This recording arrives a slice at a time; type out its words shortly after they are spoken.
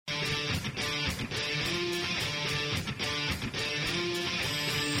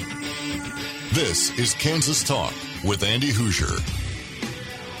This is Kansas Talk with Andy Hoosier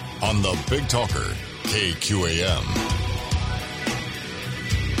on the Big Talker, KQAM.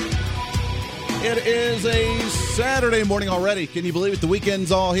 It is a Saturday morning already. Can you believe it? The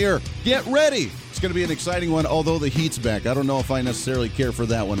weekend's all here. Get ready. It's going to be an exciting one, although the heat's back. I don't know if I necessarily care for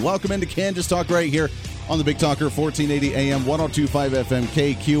that one. Welcome into Kansas Talk right here on the Big Talker, 1480 AM, 102.5 FM,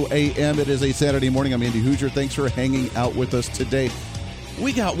 KQAM. It is a Saturday morning. I'm Andy Hoosier. Thanks for hanging out with us today.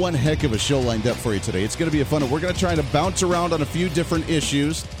 We got one heck of a show lined up for you today. It's going to be a fun one. We're going to try to bounce around on a few different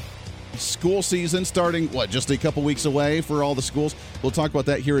issues. School season starting, just a couple weeks away for all the schools. We'll talk about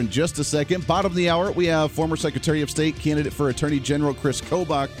that here in just a second. Bottom of the hour, we have former Secretary of State, candidate for Attorney General Chris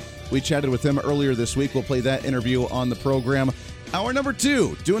Kobach. We chatted with him earlier this week. We'll play that interview on the program. Hour number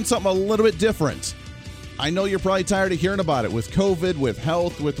 2, doing something a little bit different. I know you're probably tired of hearing about it with COVID, with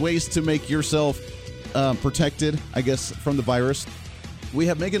health, with ways to make yourself protected, I guess, from the virus. We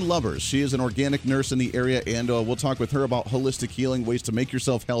have Megan Lubbers. She is an organic nurse in the area, and we'll talk with her about holistic healing, ways to make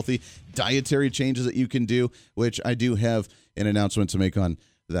yourself healthy, dietary changes that you can do, which I do have an announcement to make on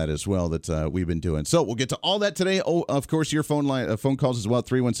that as well that we've been doing. So we'll get to all that today. Oh, of course, your phone calls as well,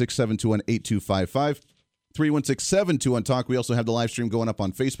 316-721-8255. 316-721-TALK. We also have the live stream going up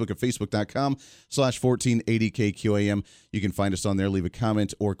on Facebook at facebook.com/1480KQAM. You can find us on there. Leave a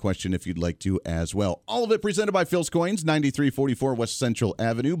comment or question if you'd like to as well. All of it presented by Phil's Coins, 9344 West Central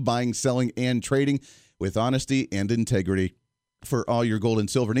Avenue. Buying, selling, and trading with honesty and integrity for all your gold and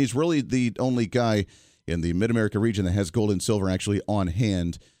silver needs. Really the only guy in the Mid-America region that has gold and silver actually on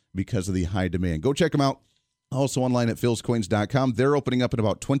hand because of the high demand. Go check them out. Also online at philscoins.com. They're opening up in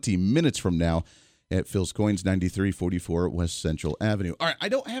about 20 minutes from now at Phil's Coins, 9344 West Central Avenue. All right, I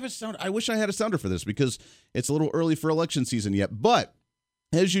don't have a sound. I wish I had a sounder for this because it's a little early for election season yet. But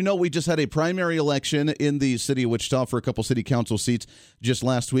as you know, we just had a primary election in the city of Wichita for a couple city council seats just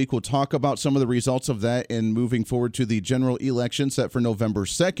last week. We'll talk about some of the results of that and moving forward to the general election set for November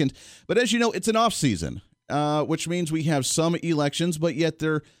 2nd. But as you know, it's an off season, which means we have some elections, but yet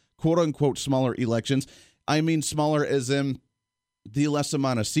they're quote-unquote smaller elections. I mean smaller as in the less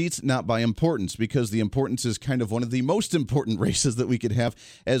amount of seats, not by importance, because the importance is kind of one of the most important races that we could have,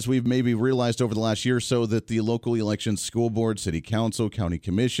 as we've maybe realized over the last year or so that the local elections, school board, city council, county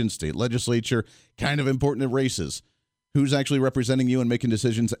commission, state legislature, kind of important races. Who's actually representing you and making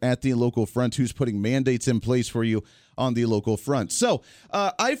decisions at the local front? Who's putting mandates in place for you on the local front? So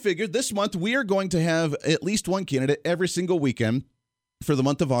I figured this month we are going to have at least one candidate every single weekend for the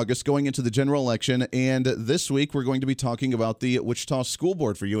month of August going into the general election. And this week, we're going to be talking about the Wichita School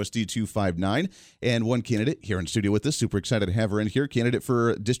Board for USD 259. And one candidate here in studio with us, super excited to have her in here. Candidate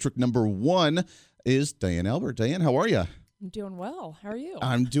for District Number 1 is Diane Albert. Diane, how are you? I'm doing well. How are you?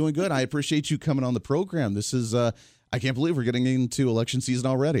 I'm doing good. I appreciate you coming on the program. This is, I can't believe we're getting into election season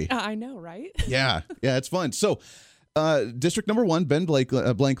already. I know, right? Yeah, it's fun. So, District Number 1, Ben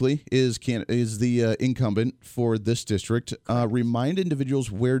Blankley is the incumbent for this district. Remind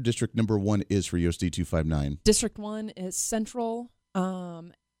individuals where District Number 1 is for USD 259. District 1 is central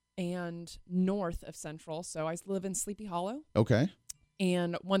and north of central. So I live in Sleepy Hollow. Okay.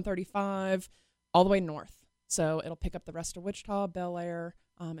 And 135 all the way north. So it'll pick up the rest of Wichita, Bel Air,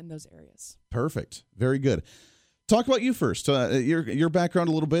 and those areas. Perfect. Very good. Talk about you first, your background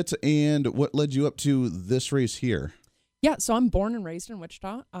a little bit, and what led you up to this race here. Yeah, so I'm born and raised in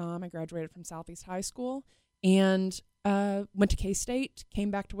Wichita. I graduated from Southeast High School and went to K-State, came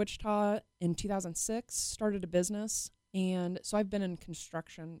back to Wichita in 2006, started a business, and so I've been in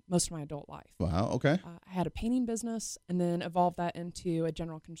construction most of my adult life. Wow, okay. I had a painting business and then evolved that into a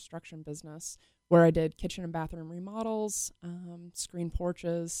general construction business where I did kitchen and bathroom remodels, screen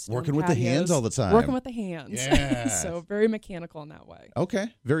porches. Working with the hands all the time. Working with the hands. Yeah. So very mechanical in that way.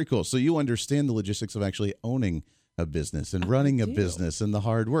 Okay, very cool. So you understand the logistics of actually owning a business and running a business and the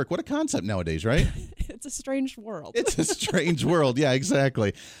hard work. What a concept nowadays, right? It's a strange world. It's a strange world. Yeah,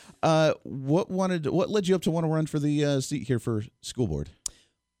 exactly. What led you up to want to run for the seat here for school board?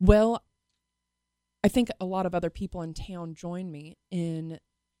 Well, I think a lot of other people in town joined me in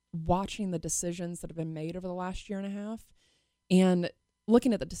watching the decisions that have been made over the last year and a half and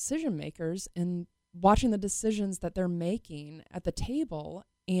looking at the decision makers and watching the decisions that they're making at the table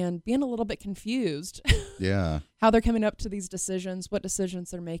and being a little bit confused. Yeah. How they're coming up to these decisions, what decisions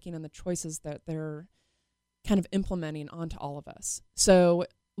they're making, and the choices that they're kind of implementing onto all of us. So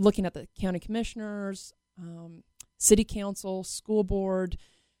looking at the county commissioners, city council, school board,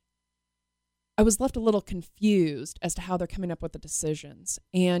 I was left a little confused as to how they're coming up with the decisions.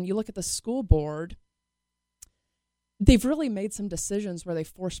 And you look at the school board, they've really made some decisions where they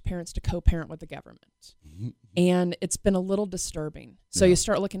forced parents to co-parent with the government. Mm-hmm. And it's been a little disturbing. So you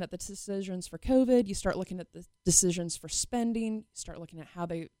start looking at the decisions for COVID, you start looking at the decisions for spending, you start looking at how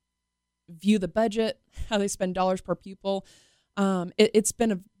they view the budget, how they spend dollars per pupil. It's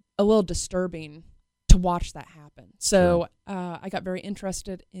been a little disturbing to watch that happen. So I got very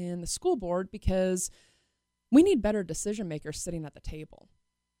interested in the school board because we need better decision makers sitting at the table.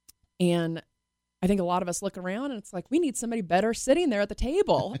 And I think a lot of us look around and it's like, we need somebody better sitting there at the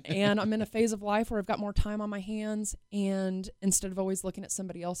table. And I'm in a phase of life where I've got more time on my hands. And instead of always looking at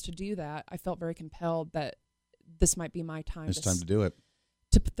somebody else to do that, I felt very compelled that this might be my time. It's time to do it.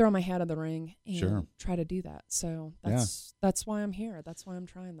 To throw my hat in the ring and try to do that. So that's why I'm here. That's why I'm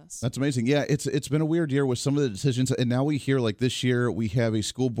trying this. That's amazing. Yeah, it's been a weird year with some of the decisions. And now we hear, like this year, we have a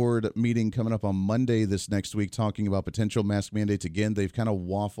school board meeting coming up on Monday this next week talking about potential mask mandates. Again, they've kind of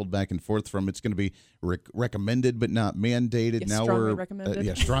waffled back and forth from it's going to be recommended but not mandated. Now strongly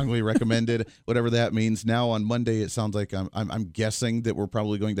recommended. Strongly recommended, whatever that means. Now on Monday, it sounds like I'm guessing that we're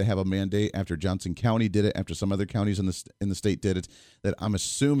probably going to have a mandate after Johnson County did it, after some other counties in the state did it, that I'm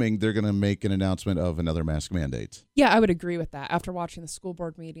assuming they're going to make an announcement of another mask mandate. Yeah, I would agree with that. After watching the school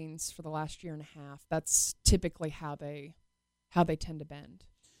board meetings for the last year and a half, that's typically how they tend to bend.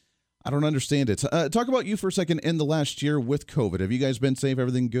 I don't understand it. Talk about you for a second in the last year with COVID. Have you guys been safe?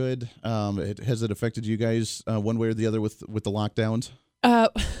 Everything good? Has it affected you guys one way or the other with the lockdowns?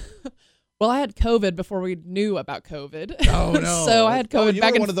 Well, I had COVID before we knew about COVID. Oh, no. So I had COVID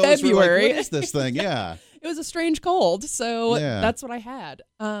back in February. What is this thing? Yeah. It was a strange cold. So that's what I had.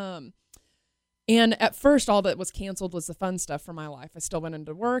 And at first, all that was canceled was the fun stuff for my life. I still went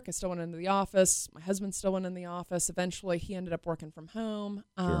into work. I still went into the office. My husband still went in the office. Eventually, he ended up working from home.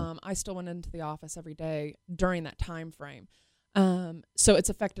 I still went into the office every day during that time frame. So it's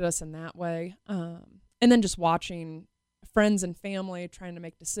affected us in that way. And then just watching friends and family trying to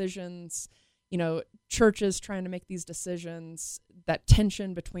make decisions, churches trying to make these decisions, that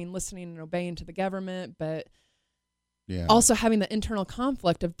tension between listening and obeying to the government, but also having the internal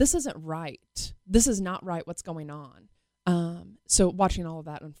conflict of this isn't right. This is not right what's going on. So watching all of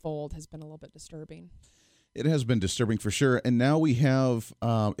that unfold has been a little bit disturbing. It has been disturbing for sure. And now we have,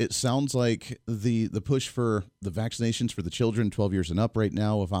 it sounds like the push for the vaccinations for the children 12 years and up right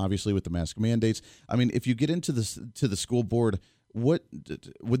now, obviously with the mask mandates. I mean, if you get into the school board, what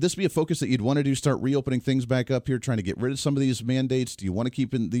would this be a focus that you'd want to do? Start reopening things back up here, trying to get rid of some of these mandates? Do you want to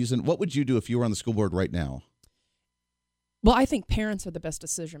keep these in? What would you do if you were on the school board right now? Well, I think parents are the best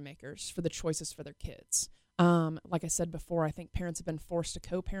decision makers for the choices for their kids. Like I said before, I think parents have been forced to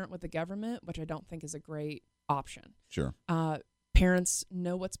co-parent with the government, which I don't think is a great option. Sure. Parents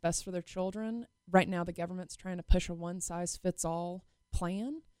know what's best for their children. Right now, the government's trying to push a one-size-fits-all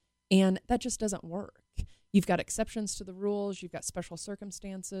plan, and that just doesn't work. You've got exceptions to the rules. You've got special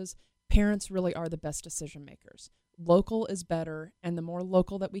circumstances. Parents really are the best decision makers. Local is better, and the more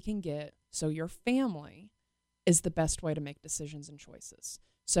local that we can get, so your family is the best way to make decisions and choices.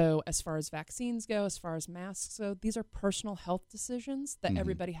 So as far as vaccines go, as far as masks go, these are personal health decisions that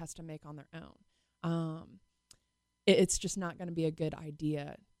everybody has to make on their own. It's just not going to be a good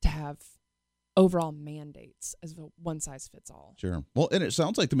idea to have overall mandates as a one-size-fits-all. Sure. Well, and it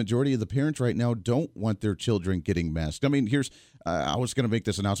sounds like the majority of the parents right now don't want their children getting masked. I mean, I was going to make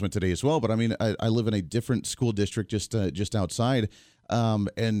this announcement today as well, but I mean, I live in a different school district just outside.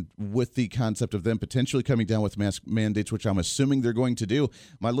 And with the concept of them potentially coming down with mask mandates, which I'm assuming they're going to do,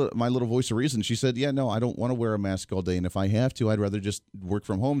 my little voice of reason, she said, yeah, no, I don't want to wear a mask all day. And if I have to, I'd rather just work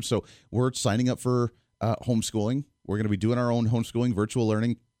from home. So we're signing up for homeschooling. We're going to be doing our own homeschooling, virtual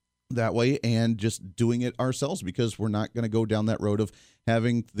learning that way, and just doing it ourselves because we're not going to go down that road of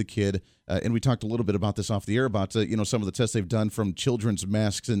having the kid. And we talked a little bit about this off the air about, some of the tests they've done from children's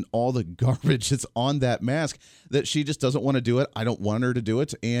masks and all the garbage that's on that mask, that she just doesn't want to do it. I don't want her to do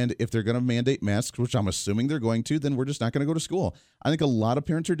it. And if they're going to mandate masks, which I'm assuming they're going to, then we're just not going to go to school. I think a lot of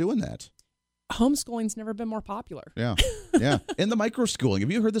parents are doing that. Homeschooling's never been more popular. Yeah. Yeah. And the microschooling.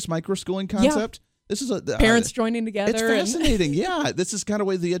 Have you heard this microschooling concept? Yeah. This is parents joining together. It's fascinating. Yeah, this is kind of the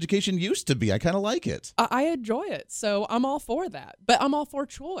way the education used to be. I kind of like it. I enjoy it, so I'm all for that. But I'm all for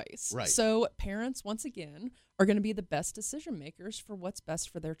choice. Right. So parents, once again, are going to be the best decision makers for what's best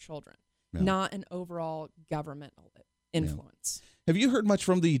for their children, not an overall governmental influence. Yeah. Have you heard much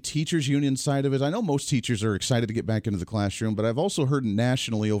from the teachers union side of it? I know most teachers are excited to get back into the classroom, but I've also heard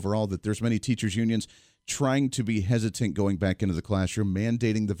nationally overall that there's many teachers unions trying to be hesitant going back into the classroom,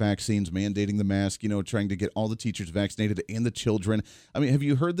 mandating the vaccines, mandating the mask, trying to get all the teachers vaccinated and the children. I mean, have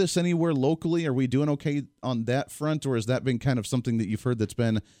you heard this anywhere locally? Are we doing okay on that front, or has that been kind of something that you've heard that's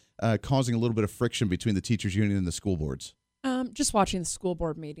been causing a little bit of friction between the teachers union and the school boards? Just watching the school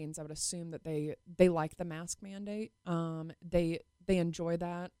board meetings, I would assume that they like the mask mandate. They enjoy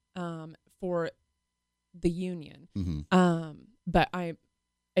that for the union. Mm-hmm. But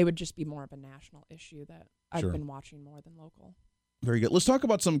it would just be more of a national issue that I've Sure. been watching more than local. Very good. Let's talk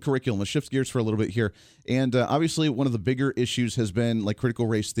about some curriculum. Let's shift gears for a little bit here. And obviously, one of the bigger issues has been like critical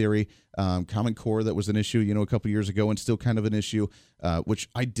race theory, Common Core. That was an issue, a couple years ago, and still kind of an issue. Which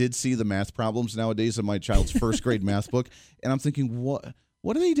I did see the math problems nowadays in my child's first grade math book, and I'm thinking, what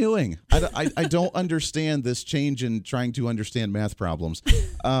are they doing? I don't understand this change in trying to understand math problems.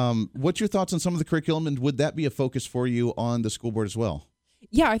 What's your thoughts on some of the curriculum, and would that be a focus for you on the school board as well?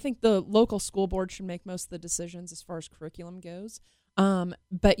 Yeah, I think the local school board should make most of the decisions as far as curriculum goes.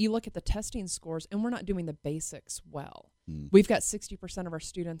 But you look at the testing scores, and we're not doing the basics well. We've got 60% of our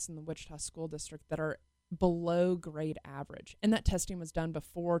students in the Wichita School District that are below grade average. And that testing was done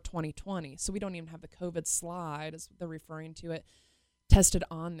before 2020. So we don't even have the COVID slide, as they're referring to it, tested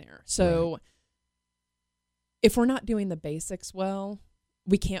on there. So if we're not doing the basics well,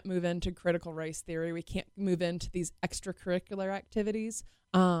 we can't move into critical race theory. We can't move into these extracurricular activities.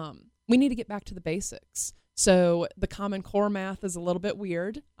 We need to get back to the basics. So the Common Core math is a little bit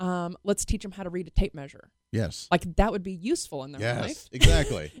weird. Let's teach them how to read a tape measure. Yes. Like that would be useful in their life. Yes,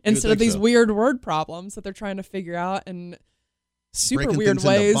 exactly. Instead of these weird word problems that they're trying to figure out and super breaking weird things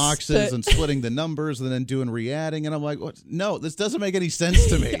ways. into boxes and splitting the numbers and then doing re-adding. And I'm like, what? No, this doesn't make any sense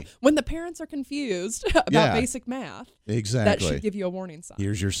to me. When the parents are confused about basic math, exactly, that should give you a warning sign.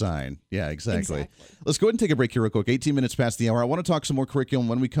 Here's your sign. Yeah, exactly. Let's go ahead and take a break here real quick. 18 minutes past the hour. I want to talk some more curriculum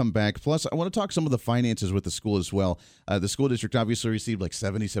when we come back. Plus, I want to talk some of the finances with the school as well. The school district obviously received like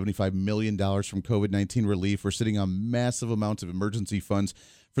 $75 million from COVID-19 relief. We're sitting on massive amounts of emergency funds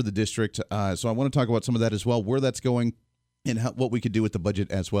for the district. So I want to talk about some of that as well, where that's going, and what we could do with the budget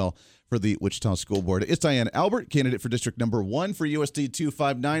as well for the Wichita School Board. It's Diane Albert, candidate for District Number 1 for USD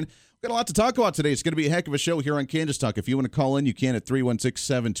 259. We've got a lot to talk about today. It's going to be a heck of a show here on Kansas Talk. If you want to call in, you can at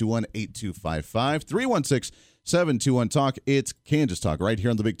 316-721-8255. 316-721-TALK. It's Kansas Talk right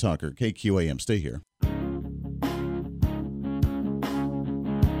here on the Big Talker, KQAM. Stay here.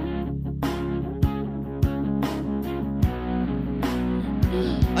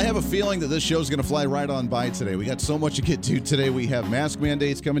 I have a feeling that this show is going to fly right on by today. We got so much to get to today. We have mask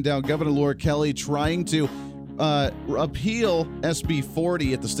mandates coming down. Governor Laura Kelly trying to appeal SB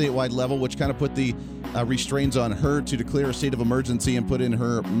 40 at the statewide level, which kind of put the restraints on her to declare a state of emergency and put in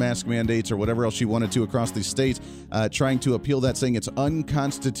her mask mandates or whatever else she wanted to across the state, trying to appeal that, saying it's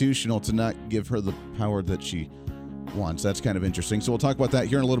unconstitutional to not give her the power that she wants. That's kind of interesting. So we'll talk about that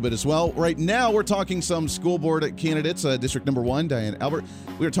here in a little bit as well. Right now, we're talking some school board candidates. District Number 1, Diane Albert.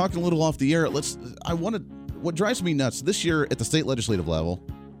 We were talking a little off the air. What drives me nuts this year at the state legislative level,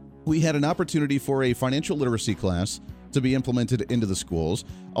 we had an opportunity for a financial literacy class to be implemented into the schools,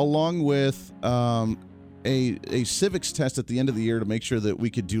 along with a civics test at the end of the year to make sure that we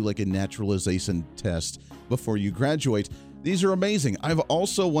could do like a naturalization test before you graduate. These are amazing. I've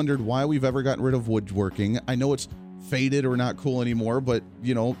also wondered why we've ever gotten rid of woodworking. I know it's faded or not cool anymore, but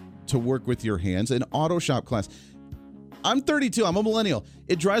to work with your hands. An auto shop class. I'm 32. I'm a millennial.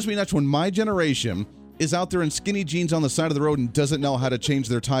 It drives me nuts when my generation is out there in skinny jeans on the side of the road and doesn't know how to change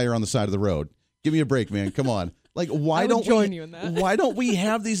their tire on the side of the road. Give me a break, man. Come on. Like, why don't we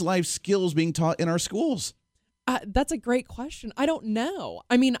have these life skills being taught in our schools? That's a great question. I don't know.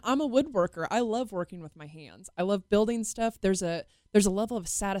 I mean, I'm a woodworker. I love working with my hands. I love building stuff. There's a level of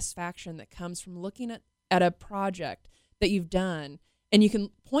satisfaction that comes from looking at a project that you've done, and you can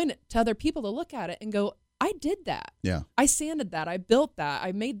point it to other people to look at it and go, I did that. Yeah. I sanded that. I built that.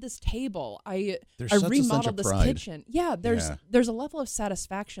 I made this table. I remodeled this kitchen. Yeah, there's a level of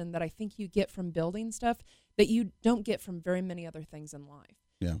satisfaction that I think you get from building stuff that you don't get from very many other things in life.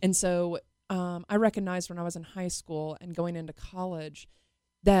 Yeah. And so I recognized when I was in high school and going into college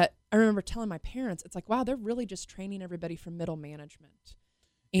that I remember telling my parents, it's like, wow, they're really just training everybody for middle management.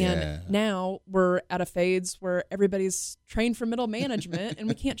 And now we're at a phase where everybody's trained for middle management and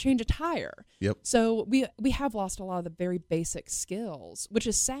we can't change a tire. Yep. So we have lost a lot of the very basic skills, which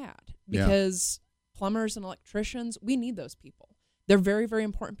is sad because plumbers and electricians, we need those people. They're very, very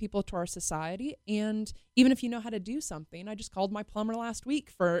important people to our society. And even if you know how to do something, I just called my plumber last week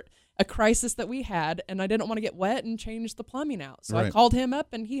for a crisis that we had, and I didn't want to get wet and change the plumbing out. So I called him up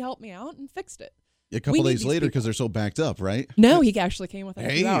and he helped me out and fixed it. A couple need days these later people. because they're so backed up, right? No, he actually came within a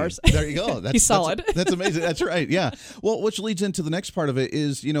few hours. There you go. He's solid. That's amazing. That's right. Yeah. Well, which leads into the next part of it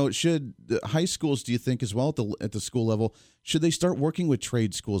is, should high schools, do you think as well at the school level, should they start working with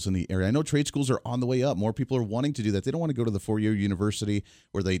trade schools in the area? I know trade schools are on the way up. More people are wanting to do that. They don't want to go to the 4-year university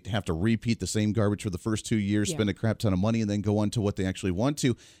where they have to repeat the same garbage for the first 2 years, spend a crap ton of money, and then go on to what they actually want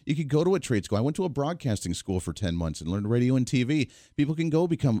to. You could go to a trade school. I went to a broadcasting school for 10 months and learned radio and TV. People can go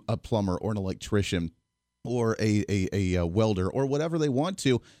become a plumber or an electrician or a welder or whatever they want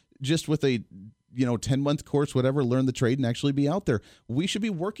to, just with a 10-month course, whatever, learn the trade and actually be out there. We should be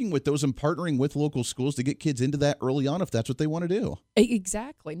working with those and partnering with local schools to get kids into that early on if that's what they want to do.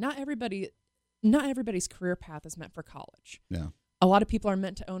 Exactly. Not everybody's career path is meant for college. Yeah. A lot of people are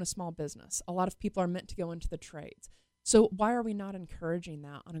meant to own a small business. A lot of people are meant to go into the trades. So why are we not encouraging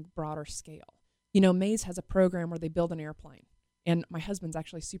that on a broader scale? Mays has a program where they build an airplane. And my husband's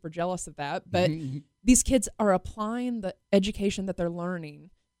actually super jealous of that. But these kids are applying the education that they're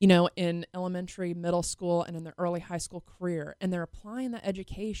learning, in elementary, middle school, and in their early high school career. And they're applying that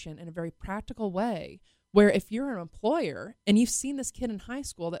education in a very practical way where if you're an employer and you've seen this kid in high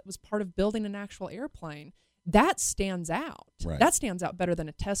school that was part of building an actual airplane, that stands out. Right. That stands out better than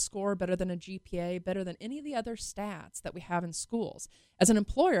a test score, better than a GPA, better than any of the other stats that we have in schools. As an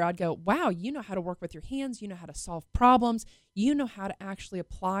employer, I'd go, wow, you know how to work with your hands, you know how to solve problems, you know how to actually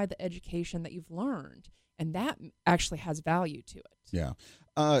apply the education that you've learned, and that actually has value to it. Yeah.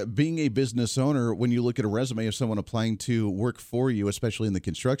 Being a business owner, when you look at a resume of someone applying to work for you, especially in the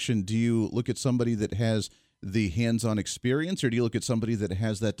construction, do you look at somebody that has the hands-on experience, or do you look at somebody that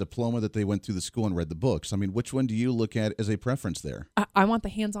has that diploma that they went through the school and read the books? I mean, which one do you look at as a preference there? I want the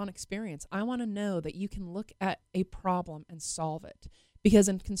hands-on experience. I want to know that you can look at a problem and solve it. Because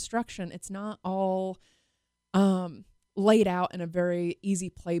in construction, it's not all laid out in a very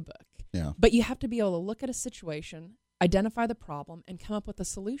easy playbook. Yeah. But you have to be able to look at a situation, identify the problem, and come up with a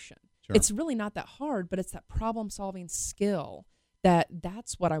solution. Sure. It's really not that hard, but it's that problem-solving skill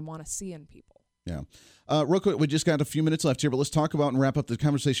that's what I want to see in people. Yeah. Real quick, we just got a few minutes left here, but let's talk about and wrap up the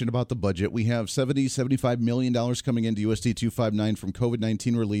conversation about the budget. We have $75 million coming into USD 259 from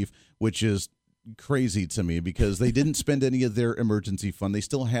COVID-19 relief, which is crazy to me because they didn't spend any of their emergency fund. They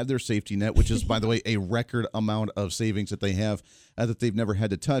still have their safety net, which is, by the way, a record amount of savings that they have that they've never had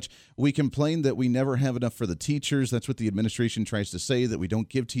to touch. We complain that we never have enough for the teachers. That's what the administration tries to say, that we don't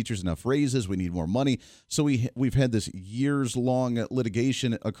give teachers enough raises. We need more money. So we've had this years-long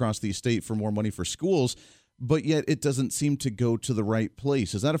litigation across the state for more money for schools, but yet it doesn't seem to go to the right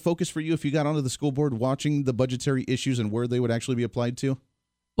place. Is that a focus for you if you got onto the school board watching the budgetary issues and where they would actually be applied to?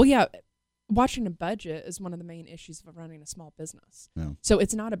 Well, yeah. Watching a budget is one of the main issues of running a small business. Yeah. So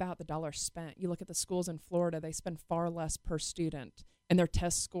it's not about the dollars spent. You look at the schools in Florida, they spend far less per student, and their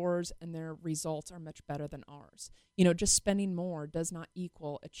test scores and their results are much better than ours. Just spending more does not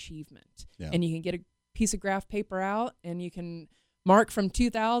equal achievement. Yeah. And you can get a piece of graph paper out, and you can mark from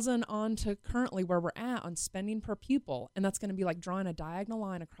 2000 on to currently where we're at on spending per pupil, and that's going to be like drawing a diagonal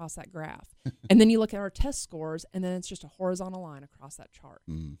line across that graph. And then you look at our test scores, and then it's just a horizontal line across that chart.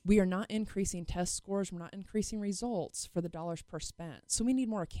 We are not increasing test scores. We're not increasing results for the dollars per spent. So we need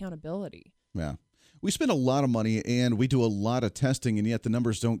more accountability. Yeah. We spend a lot of money and we do a lot of testing, and yet the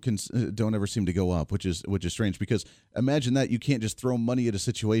numbers don't ever seem to go up, which is strange. Because imagine that you can't just throw money at a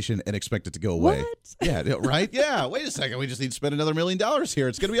situation and expect it to go away. What? Yeah, right. Yeah. Wait a second. We just need to spend another $1 million here.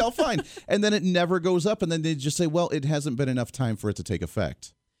 It's going to be all fine, and then it never goes up, and then they just say, "Well, it hasn't been enough time for it to take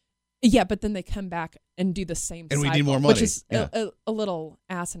effect." Yeah, but then they come back and do the same and cycle, we need more money, which is a little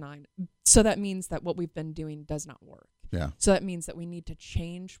asinine. So that means that what we've been doing does not work. Yeah. So that means that we need to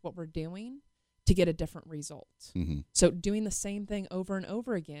change what we're doing to get a different result. Mm-hmm. So doing the same thing over and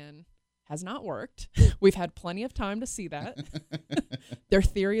over again has not worked. We've had plenty of time to see that. Their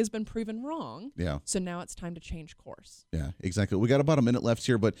theory has been proven wrong. Yeah. So now it's time to change course. Yeah, exactly. We got about a minute left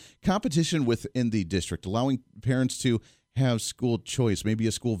here, but competition within the district, allowing parents to have school choice, maybe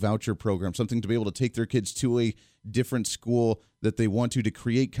a school voucher program, something to be able to take their kids to a different school that they want to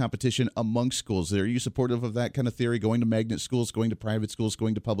create competition among schools. Are you supportive of that kind of theory, going to magnet schools, going to private schools,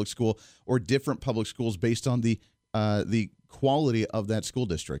 going to public school, or different public schools based on the quality of that school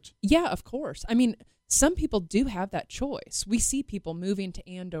district? Yeah, of course. I mean, some people do have that choice. We see people moving to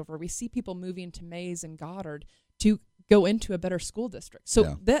Andover. We see people moving to Mays and Goddard to go into a better school district.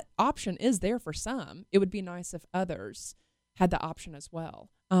 So that option is there for some. It would be nice if others had the option as well.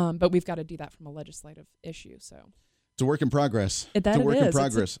 But we've got to do that from a legislative issue. So it's a work in progress. In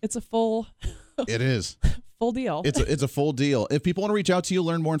progress. It's a full. It is. Full deal. It's a full deal. If people want to reach out to you,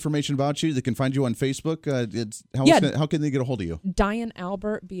 learn more information about you, they can find you on Facebook. How can they get a hold of you? Diane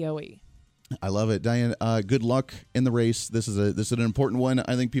Albert, BOE. I love it. Diane, good luck in the race. This is an important one.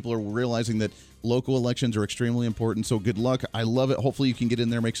 I think people are realizing that local elections are extremely important, so good luck. I love it. Hopefully you can get in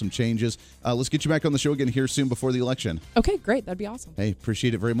there, make some changes. Let's get you back on the show again here soon before the election. Okay, great. That'd be awesome. Hey,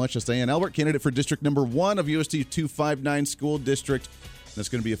 appreciate it very much. That's Diane Albert, candidate for District Number 1 of USD 259 School District. That's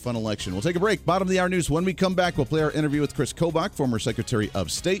going to be a fun election. We'll take a break. Bottom of the hour news. When we come back, we'll play our interview with Chris Kobach, former Secretary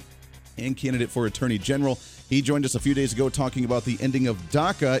of State and candidate for Attorney General. He joined us a few days ago talking about the ending of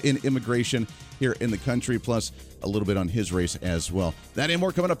DACA in immigration here in the country, plus a little bit on his race as well. That and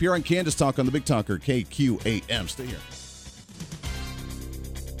more coming up here on Kansas Talk on the Big Talker, KQAM. Stay here.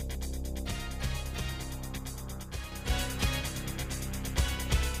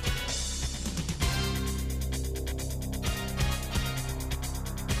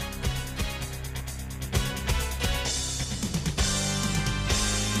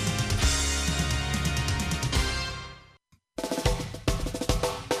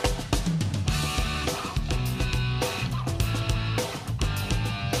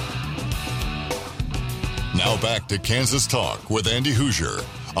 Now back to Kansas Talk with Andy Hoosier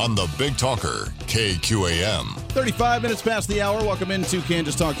on the Big Talker, KQAM. 35 minutes past the hour. Welcome into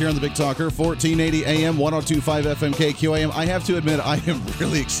Kansas Talk here on the Big Talker, 1480 AM, 102.5 FM, KQAM. I have to admit, I am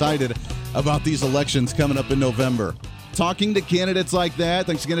really excited about these elections coming up in November. Talking to candidates like that.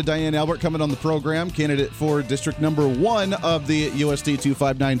 Thanks again to Diane Albert coming on the program, candidate for District Number 1 of the USD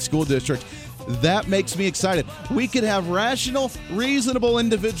 259 School District. That makes me excited. We could have rational, reasonable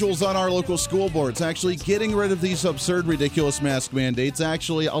individuals on our local school boards actually getting rid of these absurd, ridiculous mask mandates,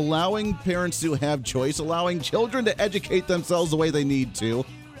 actually allowing parents to have choice, allowing children to educate themselves the way they need to.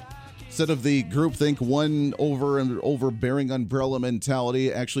 Instead of the groupthink, one over and overbearing umbrella mentality,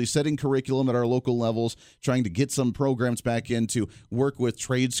 actually setting curriculum at our local levels, trying to get some programs back in to work with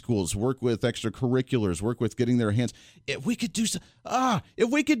trade schools, work with extracurriculars, work with getting their hands. If we could do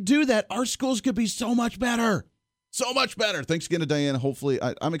that, our schools could be so much better. So much better. Thanks again to Diane. Hopefully,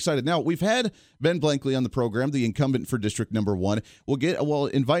 I'm excited. Now, we've had Ben Blankley on the program, the incumbent for District Number 1. We'll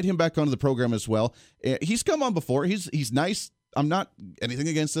invite him back onto the program as well. He's come on before. He's nice. I'm not anything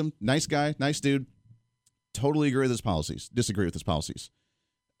against him. Nice guy, nice dude. Totally agree with his policies. Disagree with his policies.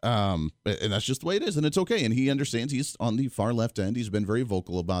 And that's just the way it is, and it's okay. And he understands. He's on the far left end. He's been very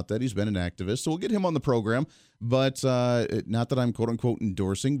vocal about that. He's been an activist. So we'll get him on the program. But not that I'm quote-unquote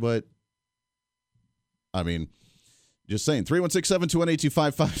endorsing, but I mean, just saying.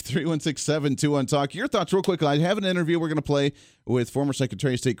 316-721-8255, 316-721-TALK. Your thoughts real quick. I have an interview we're going to play with former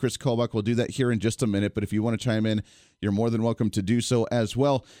Secretary of State Chris Kobach. We'll do that here in just a minute, but if you want to chime in, you're more than welcome to do so as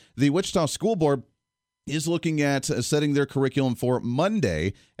well. The Wichita School Board is looking at setting their curriculum for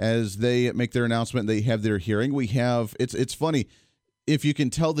Monday as they make their announcement. They have their hearing. It's funny. If you can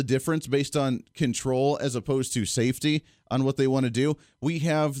tell the difference based on control as opposed to safety on what they want to do, we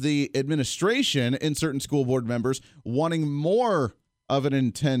have the administration and certain school board members wanting more of an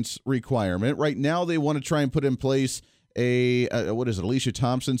intense requirement. Right now, they want to try and put in place Alicia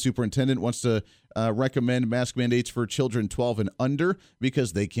Thompson, superintendent, wants to recommend mask mandates for children 12 and under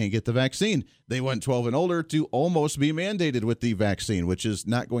because they can't get the vaccine. They want 12 and older to almost be mandated with the vaccine, which is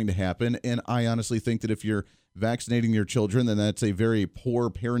not going to happen. And I honestly think that if you're vaccinating your children, then that's a very poor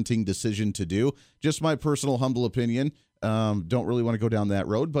parenting decision to do. Just my personal humble opinion. Don't really want to go down that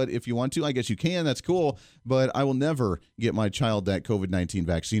road, but if you want to, I guess you can. That's cool. But I will never get my child that COVID-19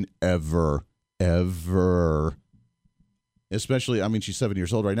 vaccine ever. Especially, I mean, she's 7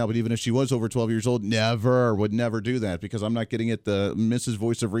 years old right now, but even if she was over 12 years old, would never do that because I'm not getting it. The Mrs.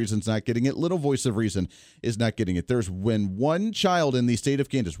 Voice of Reason's not getting it. Little Voice of Reason is not getting it. There's been one child in the state of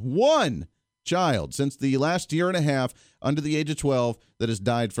Kansas, one child since the last year and a half under the age of 12 that has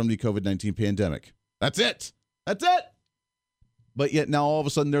died from the COVID-19 pandemic. That's it. But yet now all of a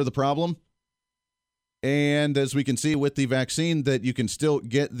sudden they're the problem. And as we can see with the vaccine, that you can still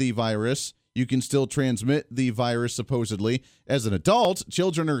get the virus. You can still transmit the virus, supposedly. As an adult,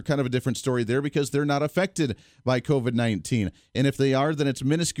 children are kind of a different story there because they're not affected by COVID-19. And if they are, then it's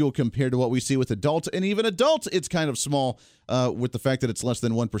minuscule compared to what we see with adults. And even adults, it's kind of small with the fact that it's less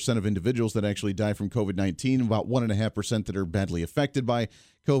than 1% of individuals that actually die from COVID-19, about 1.5% that are badly affected by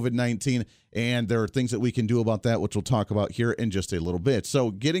COVID-19. And there are things that we can do about that, which we'll talk about here in just a little bit.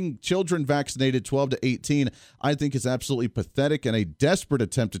 So getting children vaccinated 12 to 18, I think is absolutely pathetic and a desperate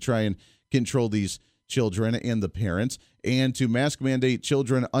attempt to try and control these children and the parents, and to mask mandate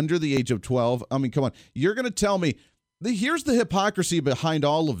children under the age of 12. I mean, come on. You're going to tell me, here's the hypocrisy behind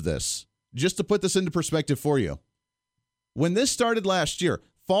all of this, just to put this into perspective for you. When this started last year,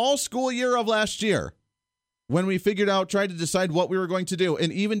 fall school year of last year, when we tried to decide what we were going to do,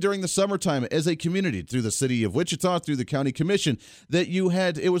 and even during the summertime as a community, through the city of Wichita, through the county commission, that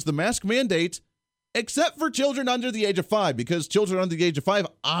it was the mask mandate, except for children under the age of 5, because children under the age of 5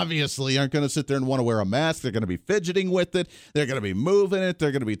 obviously aren't going to sit there and want to wear a mask. They're going to be fidgeting with it. They're going to be moving it.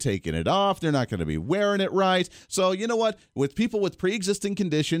 They're going to be taking it off. They're not going to be wearing it right. So you know what? With people with pre-existing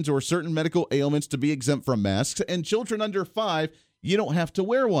conditions or certain medical ailments to be exempt from masks, and children under 5, you don't have to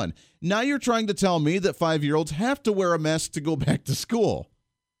wear one. Now you're trying to tell me that 5-year-olds have to wear a mask to go back to school.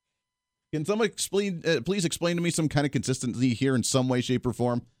 Can someone please explain to me some kind of consistency here in some way, shape, or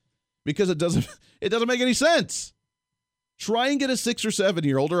form? Because it doesn't make any sense. Try and get a 6 or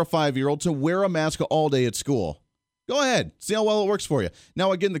 7-year-old or a 5-year-old to wear a mask all day at school. Go ahead. See how well it works for you.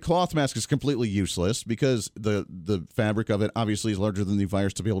 Now, again, the cloth mask is completely useless because the fabric of it obviously is larger than the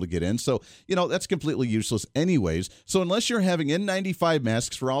virus to be able to get in. So, that's completely useless anyways. So unless you're having N95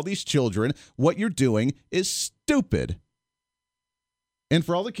 masks for all these children, what you're doing is stupid. And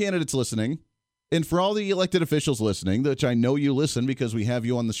for all the candidates listening, and for all the elected officials listening, which I know you listen because we have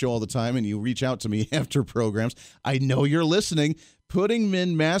you on the show all the time and you reach out to me after programs, I know you're listening. Putting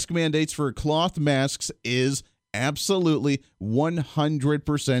in mask mandates for cloth masks is absolutely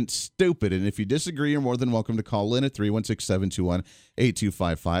 100% stupid. And if you disagree, you're more than welcome to call in at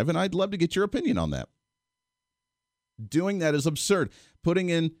 316-721-8255, and I'd love to get your opinion on that. Doing that is absurd. Putting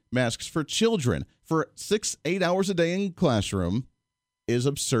in masks for children for 6-8 hours a day in classroom is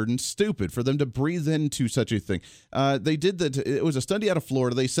absurd and stupid for them to breathe into such a thing. They did that. It was a study out of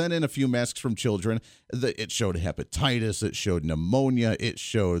Florida. They sent in a few masks from children. It showed hepatitis. It showed pneumonia. It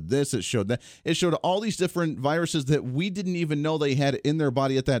showed this. It showed that. It showed all these different viruses that we didn't even know they had in their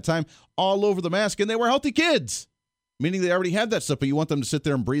body at that time all over the mask. And they were healthy kids, meaning they already had that stuff, but you want them to sit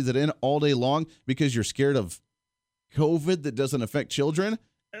there and breathe it in all day long because you're scared of COVID that doesn't affect children.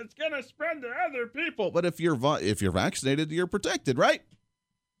 It's going to spread to other people. But if you're vaccinated, you're protected, right?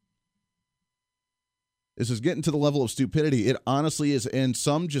 This is getting to the level of stupidity. It honestly is, and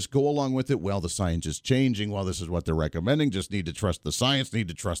some just go along with it. Well, the science is changing. Well, this is what they're recommending. Just need to trust the science, need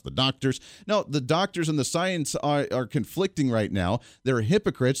to trust the doctors. No, the doctors and the science are conflicting right now. They're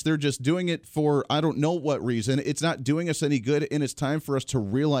hypocrites. They're just doing it for I don't know what reason. It's not doing us any good, and it's time for us to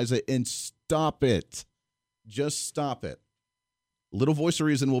realize it and stop it. Just stop it. Little Voice of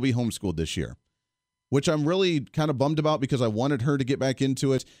Reason will be homeschooled this year, which I'm really kind of bummed about because I wanted her to get back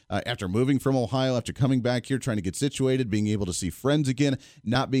into it after moving from Ohio, after coming back here, trying to get situated, being able to see friends again,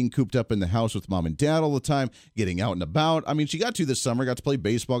 not being cooped up in the house with mom and dad all the time, getting out and about. I mean, she got to this summer, got to play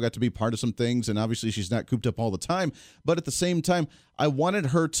baseball, got to be part of some things, and obviously she's not cooped up all the time. But at the same time, I wanted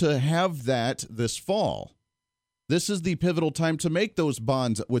her to have that this fall. This is the pivotal time to make those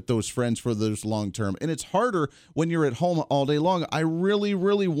bonds with those friends for those long term. And it's harder when you're at home all day long. I really,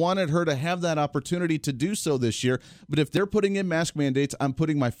 really wanted her to have that opportunity to do so this year. But if they're putting in mask mandates, I'm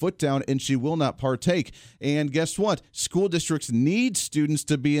putting my foot down and she will not partake. And guess what? School districts need students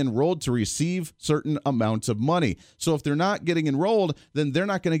to be enrolled to receive certain amounts of money. So if they're not getting enrolled, then they're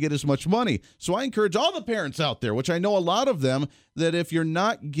not going to get as much money. So I encourage all the parents out there, which I know a lot of them, that if you're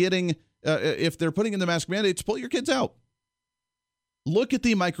not getting if they're putting in the mask mandates, pull your kids out. Look at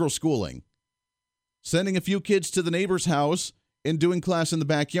the micro-schooling. Sending a few kids to the neighbor's house and doing class in the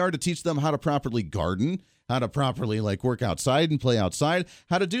backyard to teach them how to properly garden, how to properly work outside and play outside,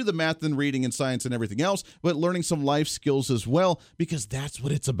 how to do the math and reading and science and everything else, but learning some life skills as well, because that's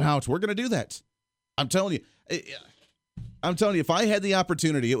what it's about. We're going to do that. I'm telling you, if I had the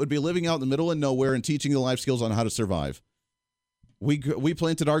opportunity, it would be living out in the middle of nowhere and teaching the life skills on how to survive. We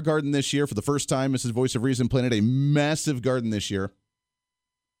planted our garden this year for the first time. Mrs. Voice of Reason planted a massive garden this year.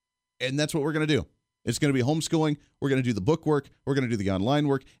 And that's what we're going to do. It's going to be homeschooling. We're going to do the book work. We're going to do the online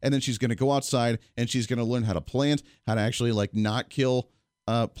work. And then she's going to go outside and she's going to learn how to plant, how to actually not kill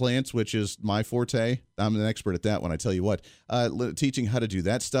plants, which is my forte. I'm an expert at that one, I tell you what. Teaching how to do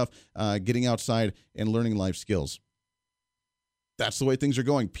that stuff, getting outside and learning life skills. That's the way things are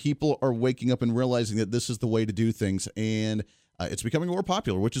going. People are waking up and realizing that this is the way to do things. And it's becoming more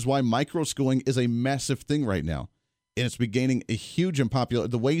popular, which is why micro-schooling is a massive thing right now. And it's been gaining a huge and popular,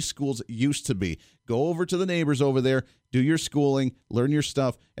 the way schools used to be. Go over to the neighbors over there, do your schooling, learn your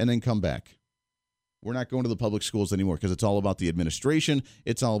stuff, and then come back. We're not going to the public schools anymore because it's all about the administration.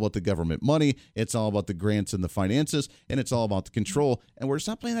 It's all about the government money. It's all about the grants and the finances, and it's all about the control. And we're just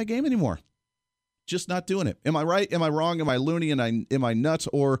not playing that game anymore. Just not doing it. Am I right? Am I wrong? Am I loony? And am I nuts?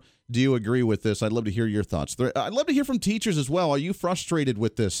 Or do you agree with this? I'd love to hear your thoughts. I'd love to hear from teachers as well. Are you frustrated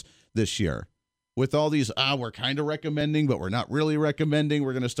with this year? with all these, we're kind of recommending, but we're not really recommending.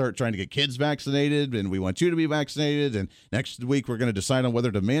 We're going to start trying to get kids vaccinated, and we want you to be vaccinated. And next week, we're going to decide on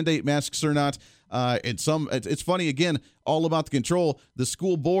whether to mandate masks or not. It's funny, again, all about the control. The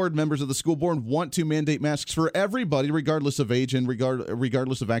school board, members of the school board want to mandate masks for everybody, regardless of age and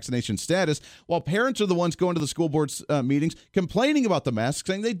regardless of vaccination status, while parents are the ones going to the school board's meetings complaining about the masks,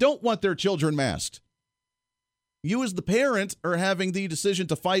 saying they don't want their children masked. You as the parent are having the decision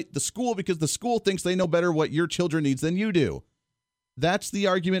to fight the school because the school thinks they know better what your children needs than you do. That's the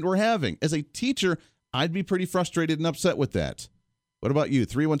argument we're having. As a teacher, I'd be pretty frustrated and upset with that. What about you?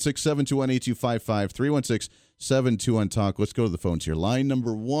 316-721-8255, 316-721-TALK. Let's go to the phones here. Line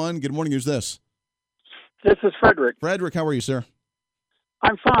number 1. Good morning. Who's this? This is Frederick. Frederick, how are you, sir?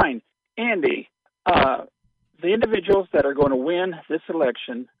 I'm fine. Andy, the individuals that are going to win this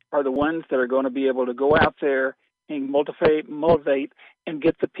election are the ones that are going to be able to go out there and motivate and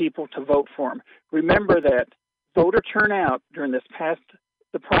get the people to vote for them. Remember that voter turnout during the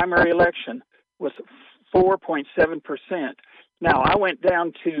primary election was 4.7%. Now, I went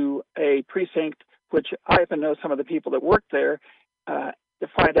down to a precinct, which I even know some of the people that worked there, to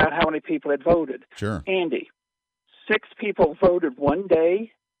find out how many people had voted. Sure. Andy, 6 people voted one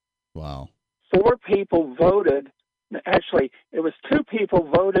day. Wow. 4 people voted. Actually, it was 2 people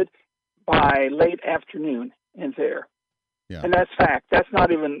voted by late afternoon in there. Yeah. And that's fact. That's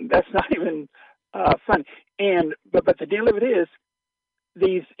not even fun. But the deal of it is,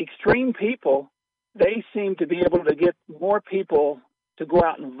 these extreme people, they seem to be able to get more people to go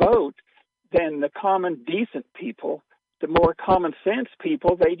out and vote than the common decent people, the more common sense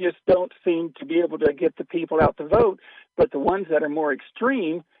people. They just don't seem to be able to get the people out to vote. But the ones that are more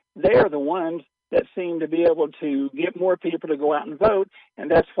extreme, they're the ones that seem to be able to get more people to go out and vote, and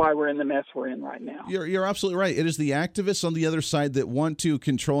that's why we're in the mess we're in right now. You're absolutely right. It is the activists on the other side that want to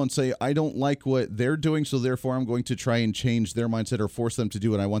control and say, I don't like what they're doing, so therefore I'm going to try and change their mindset or force them to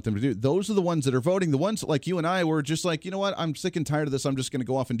do what I want them to do. Those are the ones that are voting. The ones like you and I were just like, you know what, I'm sick and tired of this. I'm just going to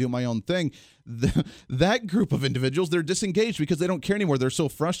go off and do my own thing. That group of individuals, they're disengaged because they don't care anymore. They're so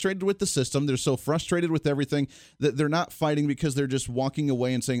frustrated with the system. They're so frustrated with everything that they're not fighting because they're just walking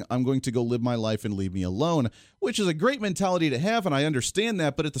away and saying, I'm going to go live my life and leave me alone, which is a great mentality to have, and I understand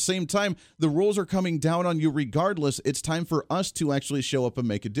that, but at the same time, the rules are coming down on you regardless. It's time for us to actually show up and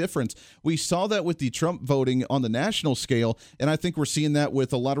make a difference. We saw that with the Trump voting on the national scale, and I think we're seeing that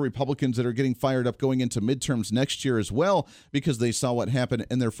with a lot of Republicans that are getting fired up going into midterms next year as well because they saw what happened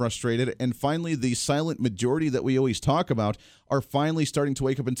and they're frustrated. And finally, the silent majority that we always talk about are finally starting to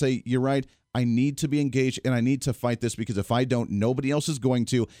wake up and say, you're right, I need to be engaged and I need to fight this because if I don't, nobody else is going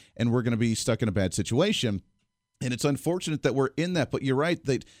to, and we're going to be stuck in a bad situation. And it's unfortunate that we're in that, but you're right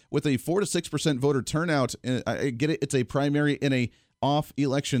that with a 4 to 6% voter turnout, I get it, it's a primary in a off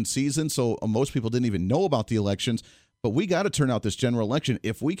election season, so most people didn't even know about the elections. But we got to turn out this general election.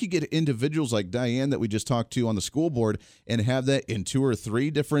 If we could get individuals like Diane that we just talked to on the school board and have that in 2 or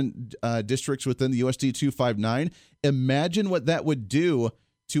 3 different districts within the USD 259, imagine what that would do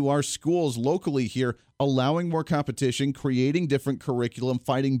to our schools locally here, allowing more competition, creating different curriculum,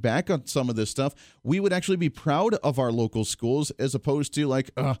 fighting back on some of this stuff. We would actually be proud of our local schools as opposed to like,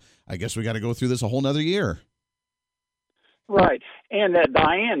 I guess we got to go through this a whole nother year. Right. And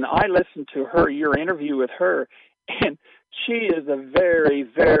Diane, I listened to your interview with her, and she is a very,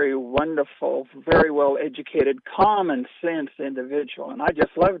 very wonderful, very well-educated, common sense individual, and I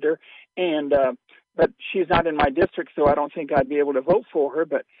just loved her. And but she's not in my district, so I don't think I'd be able to vote for her.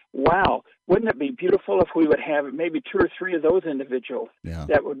 But wow, wouldn't it be beautiful if we would have maybe 2 or 3 of those individuals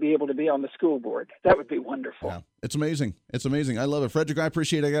that would be able to be on the school board? That would be wonderful. Yeah. It's amazing. It's amazing. I love it. Frederick, I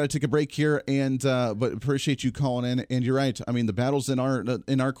appreciate it. I got to take a break here, and but appreciate you calling in. And you're right. I mean, the battle's in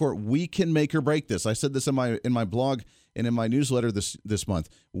our court. We can make or break this. I said this in my blog and in my newsletter this month.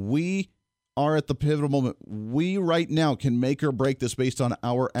 We are at the pivotal moment. We right now can make or break this based on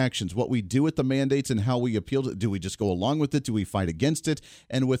our actions, what we do with the mandates and how we appeal to it. Do we just go along with it? Do we fight against it?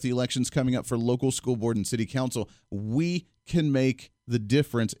 And with the elections coming up for local school board and city council, we can make the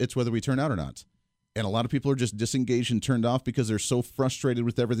difference. It's whether we turn out or not. And a lot of people are just disengaged and turned off because they're so frustrated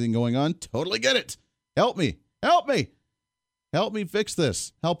with everything going on. Totally get it. Help me. Help me. Help me fix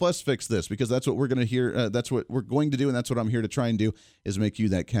this. Help us fix this, because that's what we're going to hear. That's what we're going to do, and that's what I'm here to try and do, is make you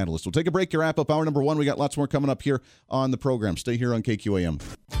that catalyst. We'll take a break to wrap up hour number 1. We got lots more coming up here on the program. Stay here on KQAM.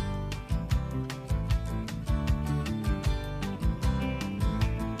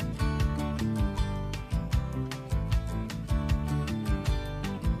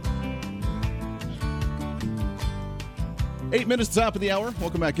 8 minutes, top of the hour.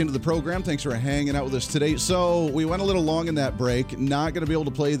 Welcome back into the program. Thanks for hanging out with us today. So we went a little long in that break. Not going to be able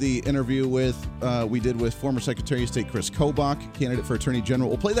to play the interview we did with former Secretary of State Chris Kobach, candidate for Attorney General.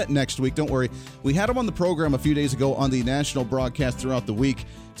 We'll play that next week. Don't worry. We had him on the program a few days ago on the national broadcast throughout the week,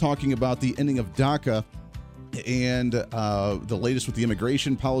 talking about the ending of DACA and the latest with the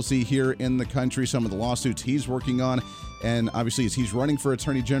immigration policy here in the country, some of the lawsuits he's working on. And obviously, as he's running for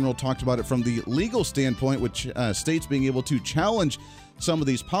Attorney General, talked about it from the legal standpoint, which states being able to challenge some of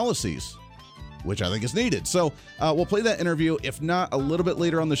these policies, which I think is needed. So we'll play that interview, if not a little bit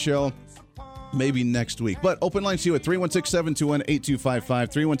later on the show, maybe next week. But open lines to you at 316-721-8255,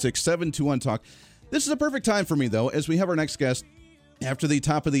 316-721-TALK. This is a perfect time for me, though, as we have our next guest after the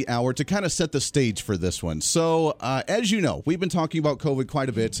top of the hour to kind of set the stage for this one. So, as you know, we've been talking about COVID quite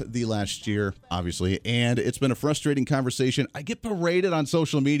a bit the last year, obviously, and it's been a frustrating conversation. I get paraded on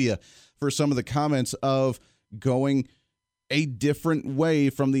social media for some of the comments of going a different way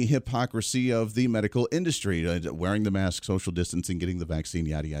from the hypocrisy of the medical industry, wearing the mask, social distancing, getting the vaccine,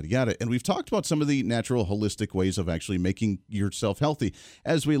 yada, yada, yada. And we've talked about some of the natural, holistic ways of actually making yourself healthy.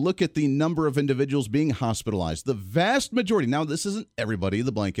 As we look at the number of individuals being hospitalized, the vast majority, now this isn't everybody,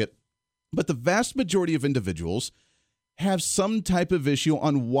 the blanket, but the vast majority of individuals have some type of issue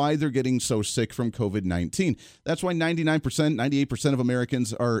on why they're getting so sick from COVID-19. That's why 99%, 98% of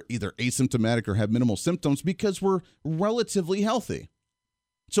Americans are either asymptomatic or have minimal symptoms, because we're relatively healthy.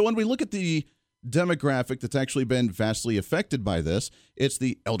 So when we look at the demographic that's actually been vastly affected by this, it's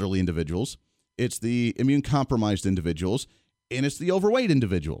the elderly individuals, it's the immune-compromised individuals, and it's the overweight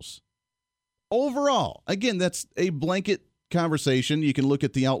individuals. Overall, again, that's a blanket conversation. You can look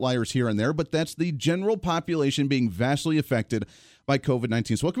at the outliers here and there, but that's the general population being vastly affected by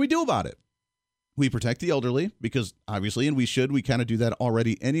COVID-19. So what can we do about it? We protect the elderly because obviously, and we kind of do that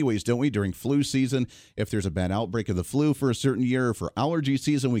already anyways, don't we? During flu season, if there's a bad outbreak of the flu for a certain year, or for allergy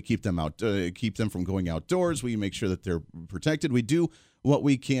season, we keep them from going outdoors. We make sure that they're protected. We do what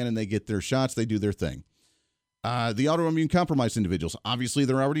we can, and they get their shots. They do their thing. The autoimmune compromised individuals, obviously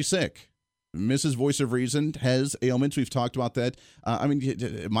they're already sick. Mrs. Voice of Reason has ailments. We've talked about that.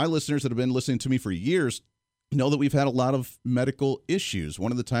 My listeners that have been listening to me for years know that we've had a lot of medical issues.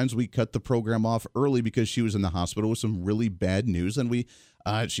 One of the times we cut the program off early because she was in the hospital with some really bad news, and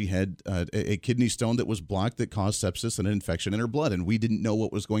she had a kidney stone that was blocked that caused sepsis and an infection in her blood, and we didn't know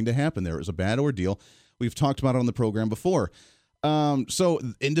what was going to happen there. It was a bad ordeal. We've talked about it on the program before. So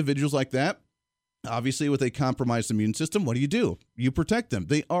individuals like that, obviously, with a compromised immune system, what do? You protect them.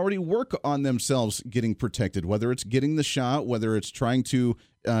 They already work on themselves getting protected, whether it's getting the shot, whether it's trying to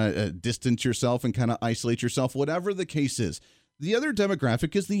distance yourself and kind of isolate yourself, whatever the case is. The other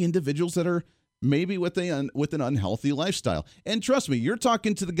demographic is the individuals that are maybe with an unhealthy lifestyle. And trust me, you're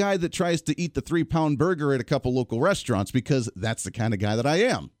talking to the guy that tries to eat the 3-pound burger at a couple local restaurants, because that's the kind of guy that I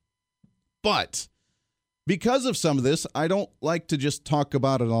am. But because of some of this, I don't like to just talk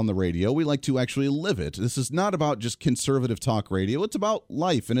about it on the radio. We like to actually live it. This is not about just conservative talk radio. It's about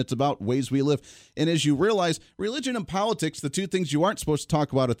life, and it's about ways we live. And as you realize, religion and politics, the two things you aren't supposed to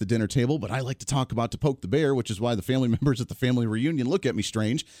talk about at the dinner table, but I like to talk about to poke the bear, which is why the family members at the family reunion look at me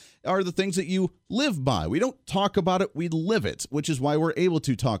strange, are the things that you live by. We don't talk about it, we live it, which is why we're able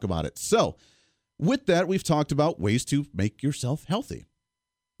to talk about it. So with that, we've talked about ways to make yourself healthy,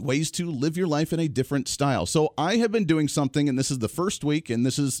 ways to live your life in a different style. So I have been doing something, and this is the first week, and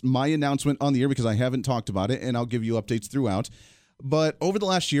this is my announcement on the air because I haven't talked about it, and I'll give you updates throughout. But over the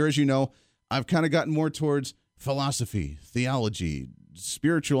last year, as you know, I've kind of gotten more towards philosophy, theology,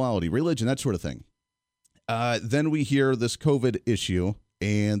 spirituality, religion, that sort of thing. Then we hear this COVID issue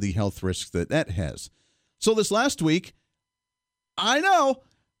and the health risks that has. So this last week, I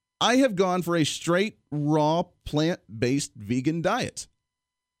have gone for a straight, raw, plant-based vegan diet.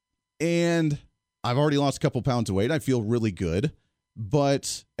 And I've already lost a couple pounds of weight. I feel really good.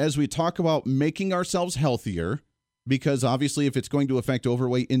 But as we talk about making ourselves healthier, because obviously if it's going to affect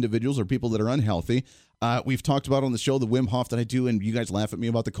overweight individuals or people that are unhealthy, we've talked about on the show the Wim Hof that I do, and you guys laugh at me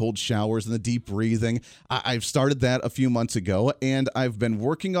about the cold showers and the deep breathing. I've started that a few months ago, and I've been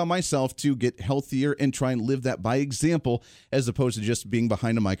working on myself to get healthier and try and live that by example, as opposed to just being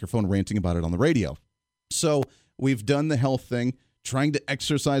behind a microphone ranting about it on the radio. So we've done the health thing, trying to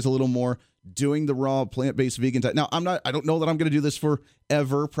exercise a little more, doing the raw plant-based vegan diet. Now, I don't know that I'm going to do this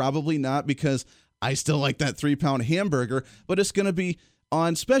forever, probably not, because I still like that 3-pound hamburger, but it's going to be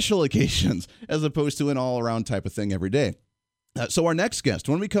on special occasions as opposed to an all-around type of thing every day. So our next guest,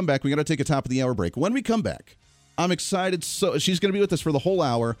 when we come back, we got to take a top of the hour break. When we come back, I'm excited. So she's going to be with us for the whole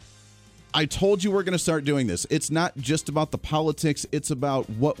hour. I told you we're going to start doing this. It's not just about the politics. It's about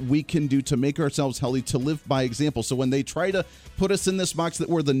what we can do to make ourselves healthy, to live by example. So when they try to put us in this box that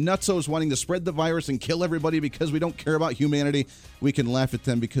we're the nutsos wanting to spread the virus and kill everybody because we don't care about humanity, we can laugh at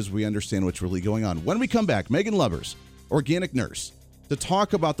them because we understand what's really going on. When we come back, Megan Lubbers, organic nurse, to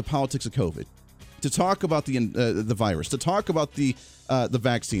talk about the politics of COVID, to talk about the virus, to talk about the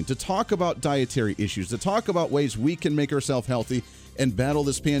vaccine, to talk about dietary issues, to talk about ways we can make ourselves healthy and battle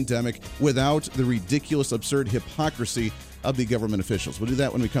this pandemic without the ridiculous, absurd hypocrisy of the government officials. We'll do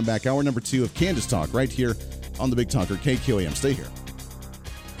that when we come back. Hour number 2 of Kansas Talk right here on the Big Talker, KQAM. Stay here.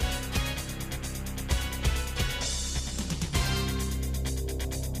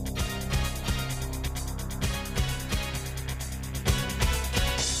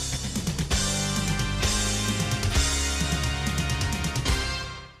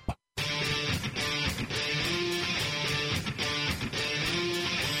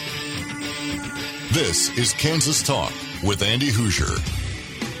 This is Kansas Talk with Andy Hoosier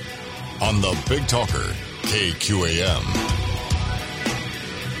on the Big Talker, KQAM.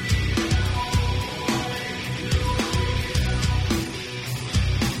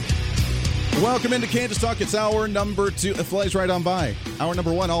 Welcome into Kansas Talk. It's hour number 2. It flies right on by. Hour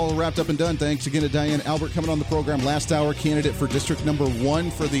number 1 all wrapped up and done. Thanks again to Diane Albert coming on the program. Last hour, candidate for district number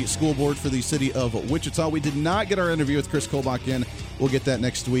 1 for the school board for the city of Wichita. We did not get our interview with Chris Kolbach in. We'll get that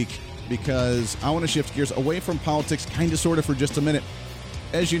next week because I want to shift gears away from politics, kind of, sort of, for just a minute.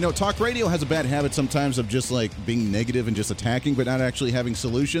 As you know, talk radio has a bad habit sometimes of just like being negative and just attacking, but not actually having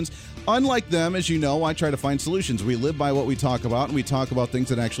solutions. Unlike them, as you know, I try to find solutions. We live by what we talk about, and we talk about things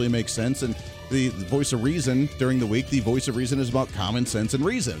that actually make sense. And the voice of reason during the week, the voice of reason is about common sense and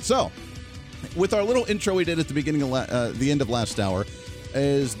reason. So, with our little intro we did at the beginning of the end of last hour,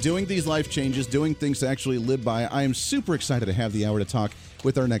 is doing these life changes, doing things to actually live by. I am super excited to have the hour to talk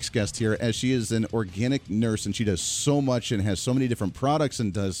with our next guest here, as she is an organic nurse, and she does so much and has so many different products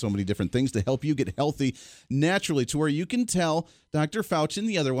and does so many different things to help you get healthy naturally, to where you can tell Dr. Fauci and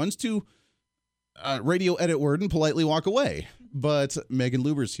the other ones to radio edit word and politely walk away. But Megan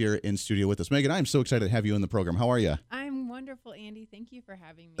Lubbers here in studio with us. Megan, I'm so excited to have you in the program. How are you? I'm wonderful, Andy. Thank you for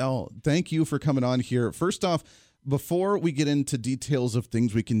having me. Oh, thank you for coming on here. First off, before we get into details of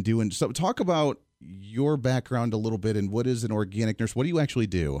things we can do, and so talk about your background a little bit and what is an organic nurse? What do you actually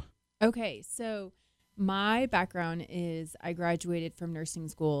do? Okay, so my background is I graduated from nursing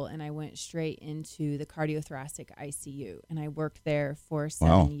school and I went straight into the cardiothoracic ICU, and I worked there for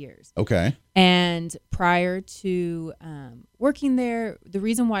 7 years. Okay. And prior to working there, the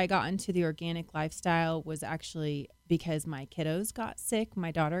reason why I got into the organic lifestyle was actually because my kiddos got sick. My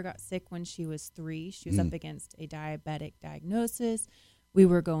daughter got sick when she was 3. She was up against a diabetic diagnosis. We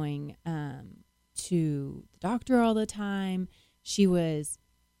were going to the doctor all the time. She was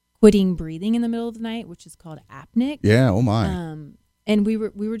quitting breathing in the middle of the night, which is called apneic. Yeah, oh my. And we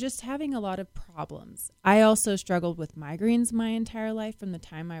were just having a lot of problems. I also struggled with migraines my entire life from the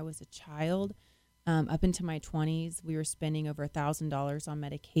time I was a child up into my 20s. We were spending over $1,000 on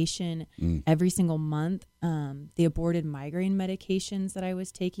medication every single month. The aborted migraine medications that I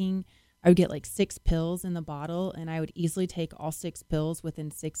was taking, I would get like 6 pills in the bottle, and I would easily take all 6 pills within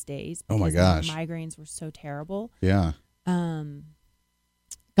 6 days. Oh my gosh. My migraines were so terrible. Yeah.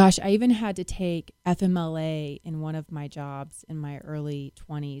 Gosh, I even had to take FMLA in one of my jobs in my early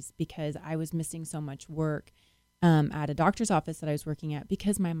 20s because I was missing so much work at a doctor's office that I was working at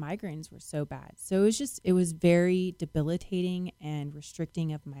because my migraines were so bad. So it was very debilitating and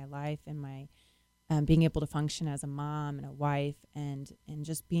restricting of my life and my being able to function as a mom and a wife and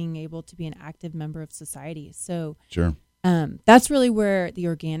just being able to be an active member of society. So sure. That's really where the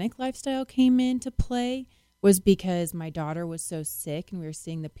organic lifestyle came into play, was because my daughter was so sick and we were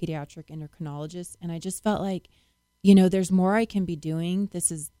seeing the pediatric endocrinologist, and I just felt like, there's more I can be doing. This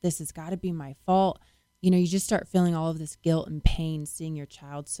has got to be my fault. You just start feeling all of this guilt and pain seeing your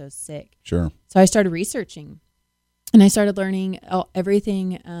child so sick. Sure. So I started researching. And I started learning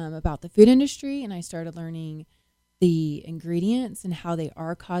everything about the food industry, and I started learning the ingredients and how they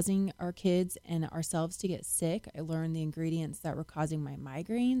are causing our kids and ourselves to get sick. I learned the ingredients that were causing my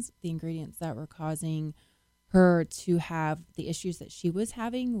migraines, the ingredients that were causing her to have the issues that she was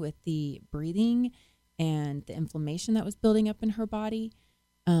having with the breathing and the inflammation that was building up in her body.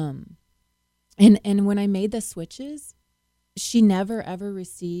 And when I made the switches, she never, ever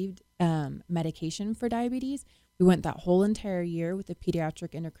received medication for diabetes. We went that whole entire year with a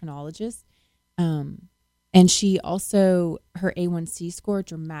pediatric endocrinologist. And she also, her A1C score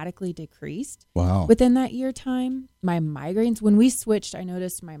dramatically decreased. Wow. Within that year time. My migraines, when we switched, I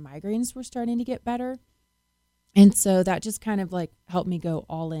noticed my migraines were starting to get better. And so that just kind of like helped me go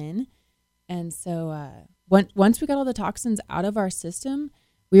all in. And so once we got all the toxins out of our system,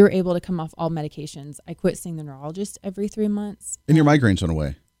 we were able to come off all medications. I quit seeing the neurologist every 3 months. And your migraines went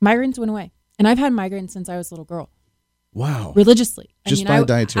away? Migraines went away. And I've had migraines since I was a little girl. Wow. Religiously. Just by a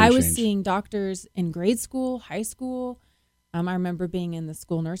dietary I was change. seeing doctors in grade school, high school. I remember being in the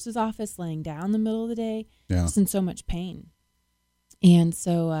school nurse's office, laying down in the middle of the day, just in so much pain. And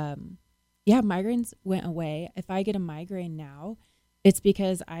so, migraines went away. If I get a migraine now, it's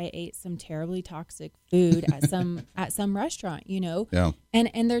because I ate some terribly toxic food at some restaurant, Yeah.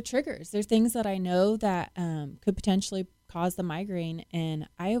 And they're triggers. They're things that I know that could potentially cause the migraine, and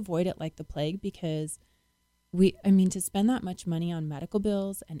I avoid it like the plague because to spend that much money on medical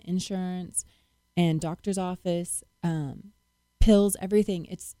bills and insurance and doctor's office, pills, everything,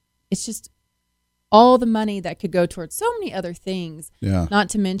 it's just all the money that could go towards so many other things. Yeah. Not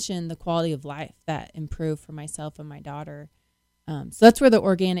to mention the quality of life that improved for myself and my daughter. So that's where the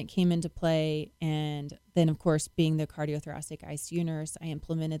organic came into play. And then, of course, being the cardiothoracic ICU nurse, I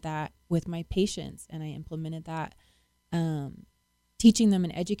implemented that with my patients, and I implemented that teaching them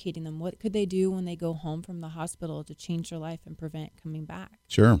and educating them. What could they do when they go home from the hospital to change their life and prevent coming back?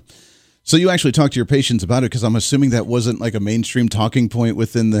 Sure. So you actually talked to your patients about it, because I'm assuming that wasn't like a mainstream talking point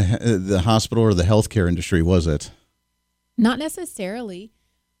within the hospital or the healthcare industry, was it? Not necessarily.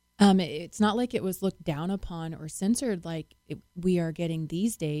 It's not like it was looked down upon or censored like we are getting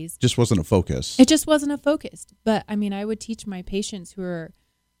these days. Just wasn't a focus. It just wasn't a focus. But I would teach my patients who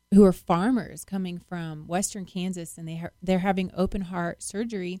are farmers coming from Western Kansas, and they're having open heart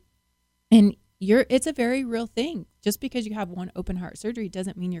surgery, and it's a very real thing. Just because you have one open heart surgery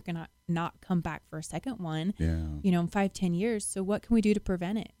doesn't mean you're gonna not come back for a second one. Yeah. In 5-10 years. So what can we do to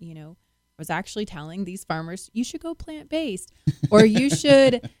prevent it? I was actually telling these farmers, you should go plant-based, or you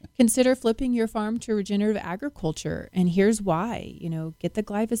should consider flipping your farm to regenerative agriculture. And here's why. Get the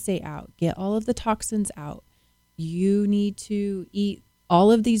glyphosate out, get all of the toxins out. You need to eat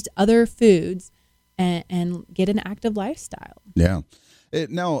all of these other foods and get an active lifestyle. Yeah.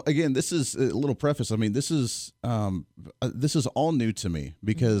 Now, again, this is a little preface. This is all new to me,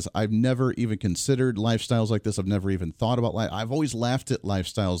 because I've never even considered lifestyles like this. I've never even thought about life. I've always laughed at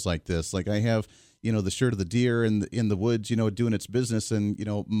lifestyles like this. Like I have, the shirt of the deer in the woods, doing its business, and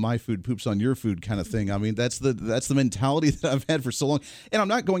my food poops on your food kind of thing. That's the mentality that I've had for so long. And I'm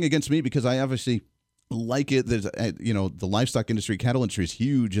not going against me, because I obviously like it. There's, the livestock industry, cattle industry is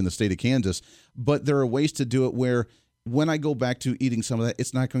huge in the state of Kansas, but there are ways to do it where, when I go back to eating some of that,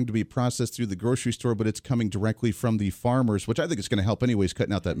 it's not going to be processed through the grocery store, but it's coming directly from the farmers, which I think is going to help anyways,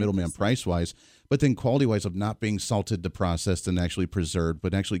 cutting out that middleman price-wise, but then quality-wise of not being salted to processed and actually preserved,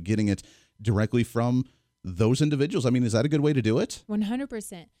 but actually getting it directly from those individuals. Is that a good way to do it?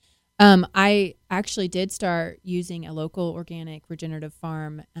 100%. I actually did start using a local organic regenerative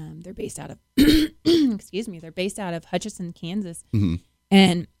farm. They're based out of, they're based out of Hutchinson, Kansas. Mm-hmm.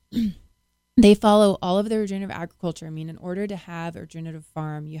 And they follow all of the regenerative agriculture. In order to have a regenerative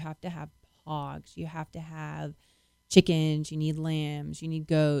farm, you have to have hogs, you have to have chickens, you need lambs, you need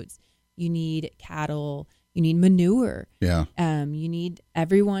goats, you need cattle, you need manure. Yeah. You need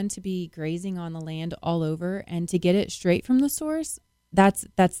everyone to be grazing on the land all over, and to get it straight from the source. That's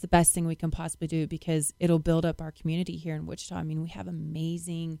the best thing we can possibly do, because it'll build up our community here in Wichita. We have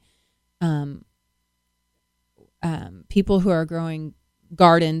amazing people who are growing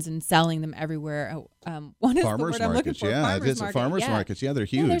gardens and selling them everywhere. One is farmers the word I'm looking markets, for. yeah, Farmers it's market. farmers markets. Yeah, they're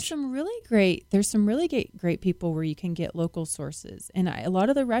huge. Yeah, there's some really great people where you can get local sources, and a lot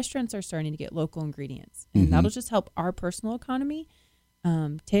of the restaurants are starting to get local ingredients, and that'll just help our personal economy.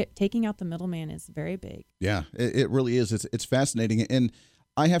 Taking out the middleman is very big. Yeah, it really is. It's fascinating. And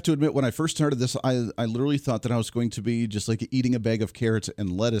I have to admit, when I first started this, I literally thought that I was going to be just like eating a bag of carrots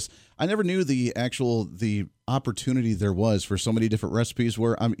and lettuce. I never knew the opportunity there was for so many different recipes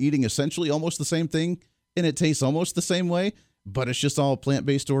where I'm eating essentially almost the same thing, and it tastes almost the same way, but it's just all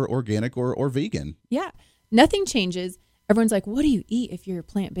plant-based or organic or vegan. Yeah, nothing changes. Everyone's like, what do you eat if you're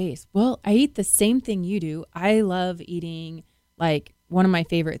plant-based? Well, I eat the same thing you do. I love eating, one of my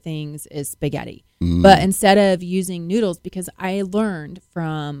favorite things is spaghetti. But instead of using noodles, because I learned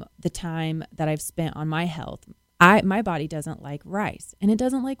from the time that I've spent on my health, my body doesn't like rice, and it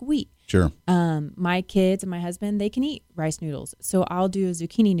doesn't like wheat. Sure. My kids and my husband, they can eat rice noodles. So I'll do a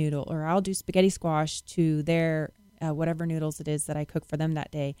zucchini noodle, or I'll do spaghetti squash to their whatever noodles it is that I cook for them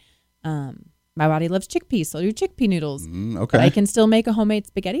that day. My my body loves chickpeas, so I'll do chickpea noodles. Okay. But I can still make a homemade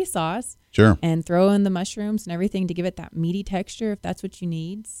spaghetti sauce. Sure. And throw in the mushrooms and everything to give it that meaty texture if that's what you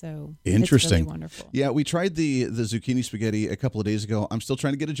need. So interesting. It's really wonderful. Yeah, we tried the zucchini spaghetti a couple of days ago. I'm still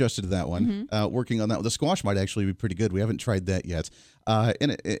trying to get adjusted to that one. Working on that. The squash might actually be pretty good. We haven't tried that yet.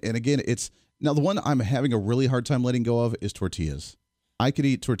 And again, it's now the one I'm having a really hard time letting go of is tortillas. I could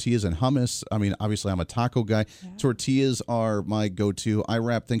eat tortillas and hummus. I mean, obviously, I'm a taco guy. Yeah. Tortillas are my go-to. I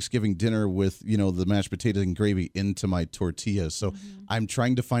wrap Thanksgiving dinner with, the mashed potatoes and gravy into my tortillas. So I'm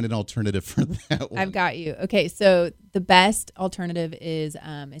trying to find an alternative for that one. I've got you. Okay, so the best alternative is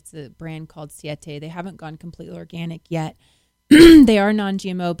it's a brand called Siete. They haven't gone completely organic yet. They are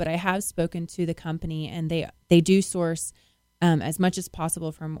non-GMO, but I have spoken to the company, and they do source as much as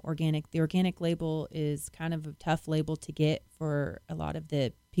possible from organic. The organic label is kind of a tough label to get for a lot of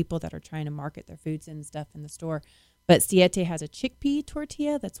the people that are trying to market their foods and stuff in the store. But Siete has a chickpea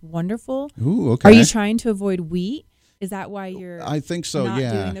tortilla that's wonderful. Ooh, okay. Are you trying to avoid wheat? Is that why you're I think so, not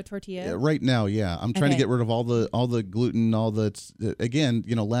yeah. doing the tortilla? Right now, yeah. I'm trying to get rid of all the gluten, all the again,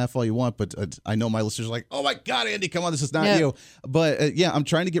 laugh all you want, but I know my listeners are like, "Oh my God, Andy, come on, this is not you." But yeah, I'm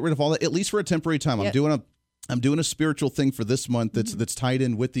trying to get rid of all that, at least for a temporary time. Yep. I'm doing a spiritual thing for this month that's tied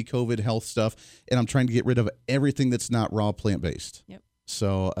in with the COVID health stuff, and I'm trying to get rid of everything that's not raw plant-based. Yep.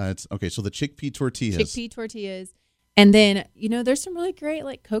 So it's okay. So the chickpea tortillas. And then, there's some really great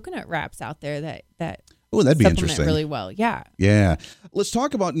like coconut wraps out there that oh, that'd be supplement interesting. really well. Yeah. Yeah. Let's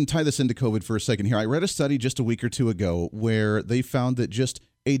talk about and tie this into COVID for a second here. I read a study just a week or two ago where they found that just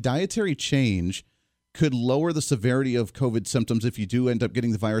a dietary change could lower the severity of COVID symptoms if you do end up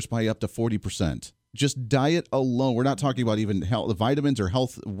getting the virus by up to 40%. Just diet alone. We're not talking about even health, vitamins or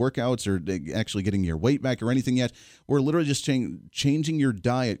health workouts or actually getting your weight back or anything yet. We're literally just changing your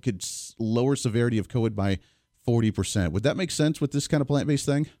diet could lower severity of COVID by 40%. Would that make sense with this kind of plant-based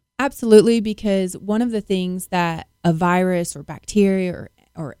thing? Absolutely, because one of the things that a virus or bacteria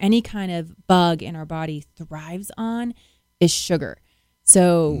or any kind of bug in our body thrives on is sugar.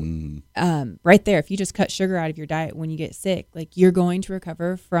 So right there, if you just cut sugar out of your diet when you get sick, like you're going to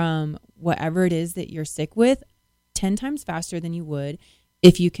recover from whatever it is that you're sick with 10 times faster than you would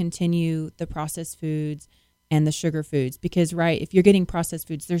if you continue the processed foods and the sugar foods. Because, right, if you're getting processed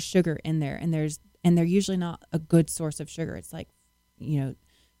foods, there's sugar in there, and they're usually not a good source of sugar. It's like,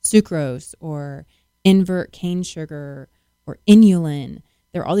 sucrose or invert cane sugar or inulin.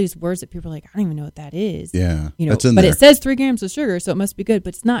 There are all these words that people are like, I don't even know what that is. Yeah, that's in there. But it says 3 grams of sugar, so it must be good,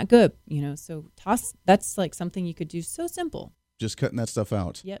 but it's not good. So that's like something you could do so simple. Just cutting that stuff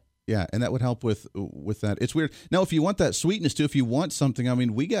out. Yep. Yeah, and that would help with that. It's weird. Now, if you want that sweetness too, if you want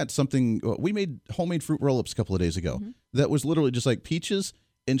something, we got something. We made homemade fruit roll-ups a couple of days ago. That was literally just like peaches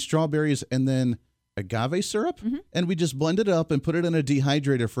and strawberries, and then agave syrup, and we just blended it up and put it in a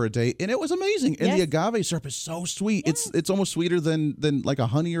dehydrator for a day, and it was amazing. And the agave syrup is so sweet. Yes. It's almost sweeter than like a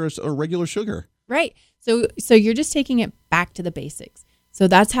honey or regular sugar. Right. So you're just taking it back to the basics. So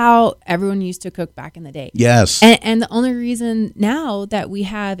that's how everyone used to cook back in the day. Yes. And the only reason now that we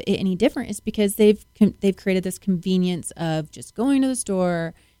have it any different is because they've created this convenience of just going to the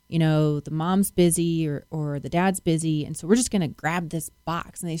store. The mom's busy or the dad's busy. And so we're just going to grab this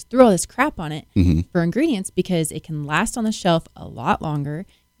box, and they throw all this crap on it for ingredients because it can last on the shelf a lot longer.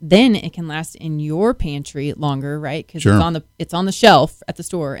 Then it can last in your pantry longer, right? Because it's on the shelf at the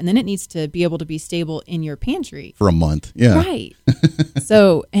store, and then it needs to be able to be stable in your pantry for a month. Yeah. Right.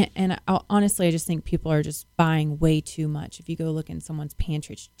 So, and honestly, I just think people are just buying way too much. If you go look in someone's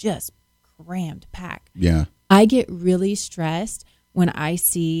pantry, it's just crammed packed. Yeah. I get really stressed when I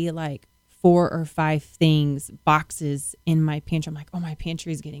see like 4 or 5 boxes in my pantry. I'm like, oh, my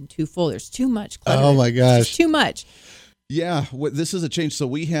pantry is getting too full. There's too much clutter. Oh, my gosh. It's too much. Yeah, this is a change. So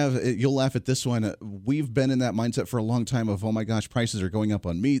we have, you'll laugh at this one. We've been in that mindset for a long time of, oh my gosh, prices are going up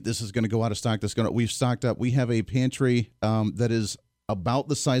on meat. This is going to go out of stock. We've stocked up. We have a pantry that is about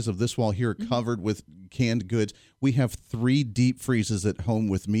the size of this wall here, covered with canned goods. We have 3 deep freezes at home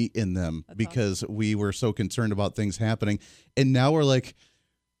with meat in them. That's because awesome. We were so concerned about things happening. And now we're like,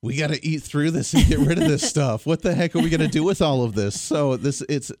 we got to eat through this and get rid of this stuff. What the heck are we going to do with all of this? So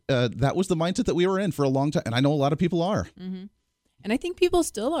that was the mindset that we were in for a long time. And I know a lot of people are. Mm-hmm. And I think people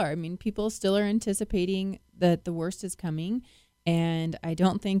still are. People still are anticipating that the worst is coming. And I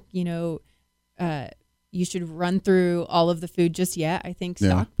don't think, you should run through all of the food just yet. I think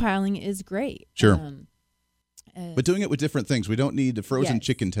stockpiling is great. Sure. But doing it with different things. We don't need frozen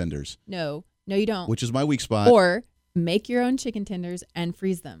chicken tenders. No, you don't. Which is my weak spot. Or make your own chicken tenders and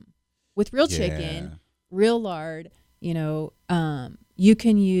freeze them with real chicken, real lard. You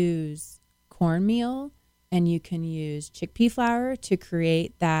can use cornmeal and you can use chickpea flour to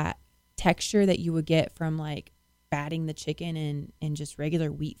create that texture that you would get from like batting the chicken in just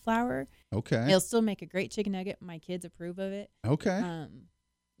regular wheat flour. Okay. It'll still make a great chicken nugget. My kids approve of it. Okay.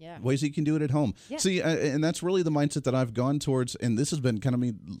 Yeah. Ways that you can do it at home. Yeah. See, and that's really the mindset that I've gone towards, and this has been kind of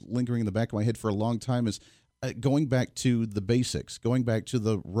me lingering in the back of my head for a long time, is going back to the basics, going back to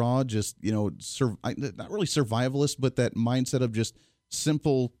the raw, just, not really survivalist, but that mindset of just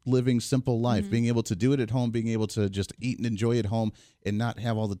simple living, simple life, being able to do it at home, being able to just eat and enjoy at home and not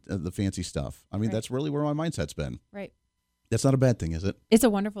have all the fancy stuff. I mean, that's really where my mindset's been. Right. That's not a bad thing, is it? It's a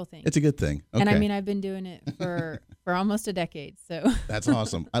wonderful thing. It's a good thing. Okay. And I mean, I've been doing it for almost a decade. So that's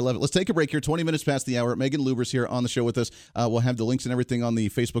awesome. I love it. Let's take a break here. 20 minutes past the hour. Megan Lubbers here on the show with us. We'll have the links and everything on the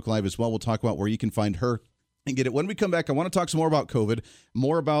Facebook Live as well. We'll talk about where you can find her and get it. When we come back, I want to talk some more about COVID,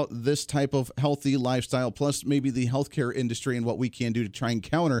 more about this type of healthy lifestyle, plus maybe the healthcare industry and what we can do to try and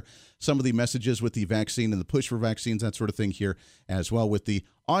counter some of the messages with the vaccine and the push for vaccines, that sort of thing here as well, with the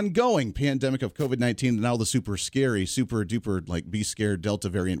ongoing pandemic of COVID-19 and now the super scary, super duper, like be scared Delta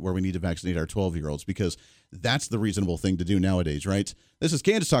variant where we need to vaccinate our 12-year-olds because that's the reasonable thing to do nowadays, right? This is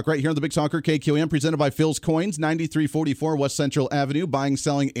Kansas Talk right here on the Big Talker KQAM, presented by Phil's Coins, 9344 West Central Avenue, buying,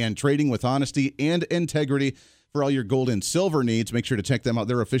 selling, and trading with honesty and integrity. For all your gold and silver needs, make sure to check them out.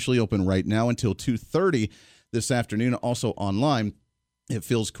 They're officially open right now until 2:30 this afternoon, also online at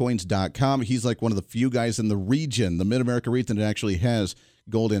philscoins.com. He's like one of the few guys in the region, the Mid-America region, that actually has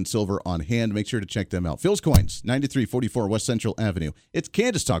gold and silver on hand. Make sure to check them out. Phil's Coins, 9344 West Central Avenue. It's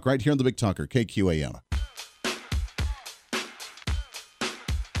Kansas Talk right here on the Big Talker, KQAM.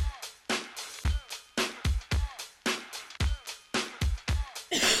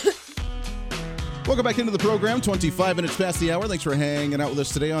 Welcome back into the program. 25 minutes past the hour. Thanks for hanging out with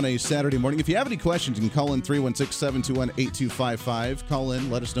us today on a Saturday morning. If you have any questions, you can call in 316-721-8255. Call in.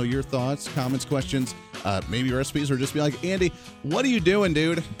 Let us know your thoughts, comments, questions, maybe recipes, or just be like, Andy, what are you doing,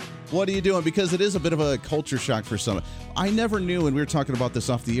 dude? What are you doing? Because it is a bit of a culture shock for some. I never knew, and we were talking about this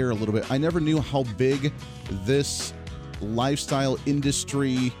off the air a little bit, I never knew how big this lifestyle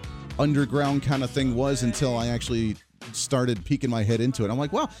industry underground kind of thing was until I actually started peeking my head into it. I'm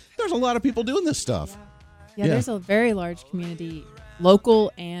like, wow, there's a lot of people doing this stuff. Yeah, there's a very large community,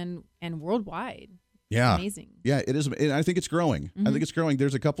 local and worldwide. Yeah. Amazing. Yeah, it is. And I think it's growing. I think it's growing.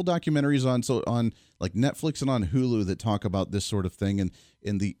 There's a couple documentaries on like Netflix and on Hulu that talk about this sort of thing and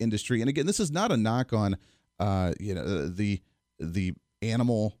in the industry. And again, this is not a knock on the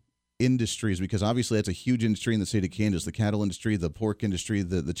animal industries, because obviously that's a huge industry in the state of Kansas. The cattle industry, the pork industry,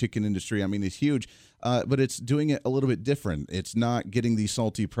 the chicken industry, I mean, it's huge, but it's doing it a little bit different. It's not getting the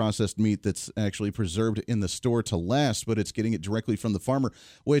salty processed meat that's actually preserved in the store to last, but it's getting it directly from the farmer,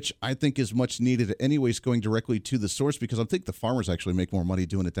 which I think is much needed anyways, going directly to the source, because I think the farmers actually make more money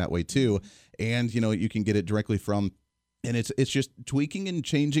doing it that way too. And, you can get it directly from, and it's just tweaking and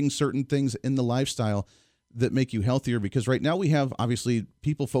changing certain things in the lifestyle that make you healthier, because right now we have obviously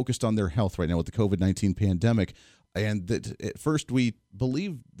people focused on their health right now with the COVID-19 pandemic, and that at first we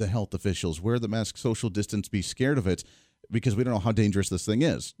believe the health officials, wear the mask, social distance, be scared of it, because we don't know how dangerous this thing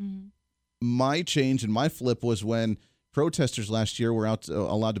is. My change and my flip was when protesters last year were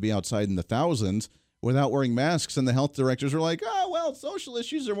allowed to be outside in the thousands without wearing masks, and the health directors were like, oh, well, social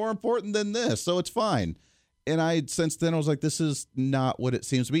issues are more important than this, so it's fine. And since then, I was like, this is not what it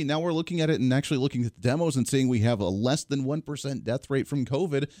seems to be. Now we're looking at it and actually looking at the demos and seeing we have a less than 1% death rate from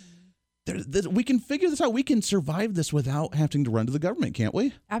COVID. We can figure this out. We can survive this without having to run to the government, can't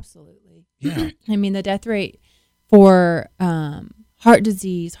we? Absolutely. Yeah. I mean, the death rate for heart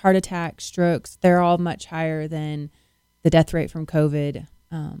disease, heart attack, strokes, they're all much higher than the death rate from COVID.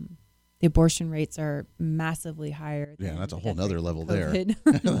 The abortion rates are massively higher. Yeah, that's a whole nother level there.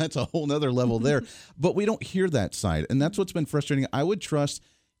 COVID. That's a whole nother level there. But we don't hear that side. And that's what's been frustrating. I would trust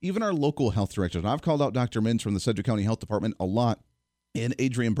even our local health directors. And I've called out Dr. Mintz from the Sedgwick County Health Department a lot, and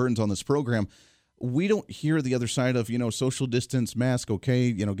Adrian Burns on this program. We don't hear the other side of, social distance, mask,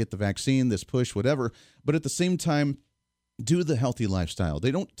 okay, get the vaccine, this push, whatever. But at the same time, do the healthy lifestyle. They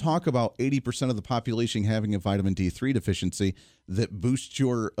don't talk about 80% of the population having a vitamin D3 deficiency that boosts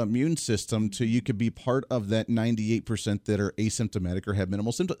your immune system so you could be part of that 98% that are asymptomatic or have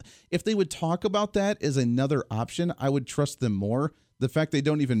minimal symptoms. If they would talk about that as another option, I would trust them more. The fact they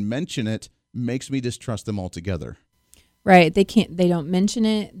don't even mention it makes me distrust them altogether. Right. They don't mention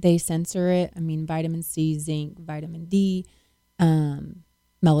it. They censor it. I mean, vitamin C, zinc, vitamin D,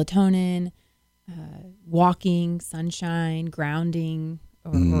 melatonin, walking, sunshine, grounding,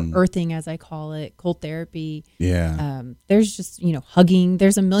 or earthing, as I call it, cold therapy. Yeah. There's just, hugging.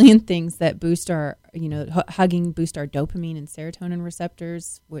 There's a million things that boost our, hugging boost our dopamine and serotonin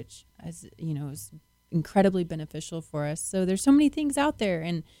receptors, which, is incredibly beneficial for us. So there's so many things out there.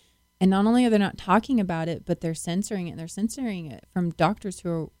 And And not only are they not talking about it, but they're censoring it. And they're censoring it from doctors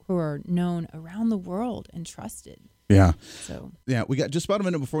who are known around the world and trusted. Yeah. So yeah, we got just about a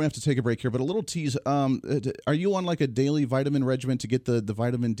minute before we have to take a break here, but a little tease. Are you on like a daily vitamin regimen to get the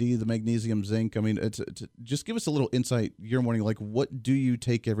vitamin D, the magnesium, zinc? I mean, just give us a little insight your morning. Like, what do you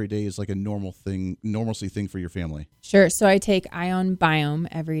take every day is like a normalcy thing for your family? Sure. So I take Ion Biome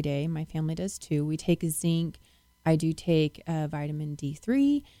every day. My family does too. We take zinc. I do take vitamin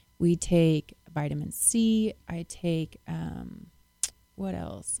D3. We take vitamin C. I take, what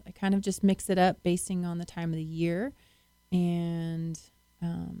else? I kind of just mix it up basing on the time of the year. And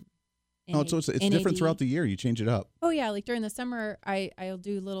so it's different throughout the year. You change it up. Oh, yeah. Like during the summer, I'll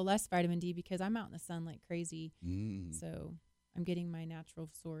do a little less vitamin D because I'm out in the sun like crazy. So I'm getting my natural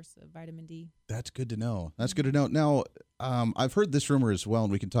source of vitamin D. That's good to know. Now, I've heard this rumor as well,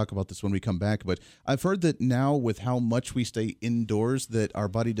 and we can talk about this when we come back, but I've heard that now with how much we stay indoors that our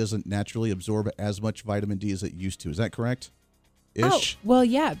body doesn't naturally absorb as much vitamin D as it used to. Is that correct? Ish? Oh, well,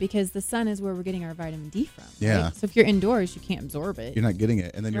 yeah, because the sun is where we're getting our vitamin D from. Yeah. Right? So if you're indoors, you can't absorb it. You're not getting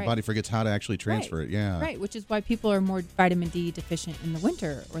it, and then your body forgets how to actually transfer it. Yeah. Right, which is why people are more vitamin D deficient in the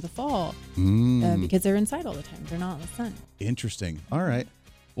winter or the fall because they're inside all the time. They're not in the sun. Interesting. All right.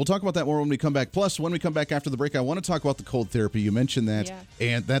 We'll talk about that more when we come back. Plus, when we come back after the break, I want to talk about the cold therapy. You mentioned that,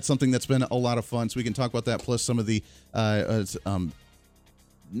 and that's something that's been a lot of fun. So we can talk about that, plus some of the,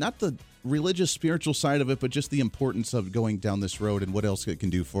 not the religious, spiritual side of it, but just the importance of going down this road and what else it can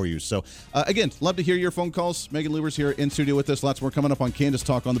do for you. So, again, love to hear your phone calls. Megan Lubbers here in studio with us. Lots more coming up on Kansas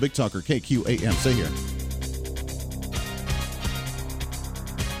Talk on the Big Talker, KQAM. Stay here.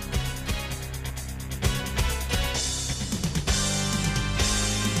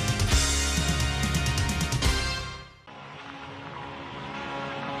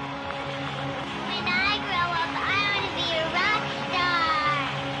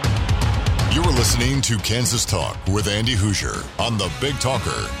 Listening to Kansas Talk with Andy Hoosier on the Big Talker,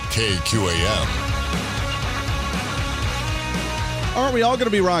 KQAM. Aren't we all going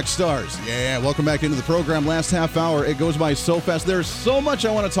to be rock stars? Yeah, welcome back into the program. Last half hour, it goes by so fast. There's so much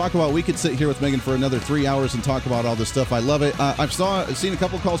I want to talk about. We could sit here with Megan for another 3 hours and talk about all this stuff. I love it. I've seen a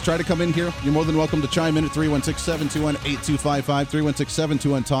couple calls try to come in here. You're more than welcome to chime in at 316-721-8255,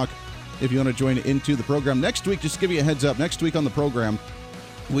 316-721-TALK if you want to join into the program. Next week, just to give you a heads up, next week on the program,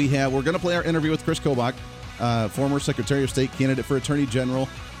 we're going to play our interview with Chris Kobach, former Secretary of State, candidate for Attorney General.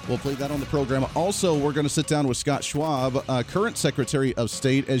 We'll play that on the program. Also, we're going to sit down with Scott Schwab, current Secretary of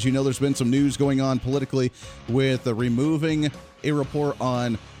State. As you know, there's been some news going on politically with removing a report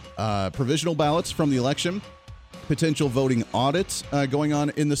on provisional ballots from the election, potential voting audits going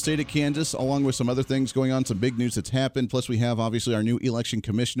on in the state of Kansas, along with some other things going on, some big news that's happened. Plus, we have, obviously, our new election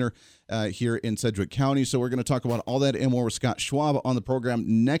commissioner here in Sedgwick County. So we're going to talk about all that and more with Scott Schwab on the program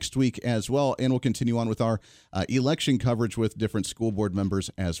next week as well. And we'll continue on with our election coverage with different school board members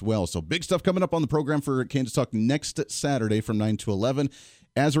as well. So big stuff coming up on the program for Kansas Talk next Saturday from 9 to 11.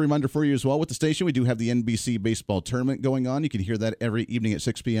 As a reminder for you as well, with the station, we do have the NBC baseball tournament going on. You can hear that every evening at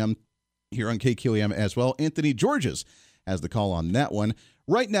 6 p.m. here on KQAM as well. Anthony Georges has the call on that one.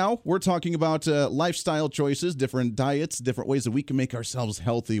 Right now, we're talking about lifestyle choices, different diets, different ways that we can make ourselves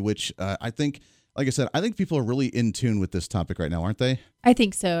healthy, which I think, like I said, I think people are really in tune with this topic right now, aren't they? I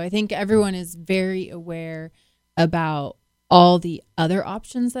think so. I think everyone is very aware about all the other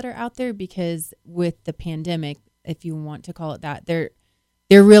options that are out there because with the pandemic, if you want to call it that, they're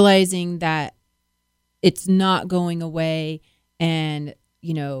realizing that it's not going away and,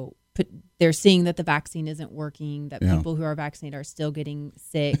 you know, they're seeing that the vaccine isn't working, that people who are vaccinated are still getting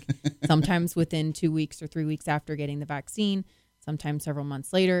sick, sometimes within 2 weeks or 3 weeks after getting the vaccine, sometimes several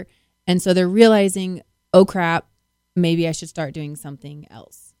months later. And so they're realizing, oh, crap, maybe I should start doing something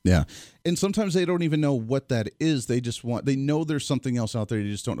else. Yeah. And sometimes they don't even know what that is. They know there's something else out there.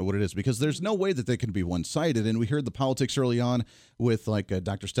 You just don't know what it is because there's no way that they can be one-sided. And we heard the politics early on with like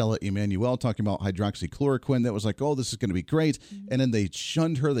Dr. Stella Emanuel talking about hydroxychloroquine. That was like, oh, this is going to be great. Mm-hmm. And then they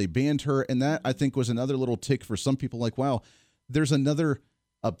shunned her. They banned her. And that, I think, was another little tick for some people like, wow, there's another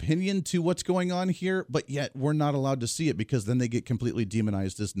opinion to what's going on here, but yet we're not allowed to see it because then they get completely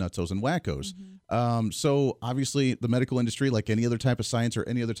demonized as nutzos and wackos. Mm-hmm. So obviously the medical industry, like any other type of science or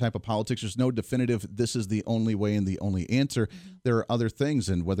any other type of politics, there's no definitive, this is the only way and the only answer. Mm-hmm. There are other things,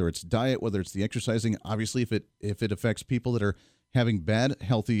 and whether it's diet, whether it's the exercising, obviously if it affects people that are having bad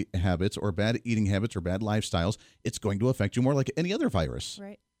healthy habits or bad eating habits or bad lifestyles, it's going to affect you more like any other virus.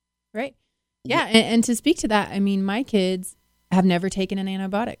 Right. Yeah. And to speak to that, I mean, my kids have never taken an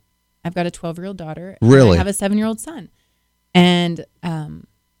antibiotic. I've got a 12-year-old daughter. Really? And I have a 7-year-old son. And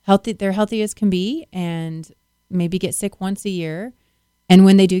they're healthy as can be and maybe get sick once a year. And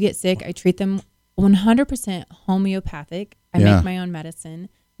when they do get sick, I treat them 100% homeopathic. I make my own medicine.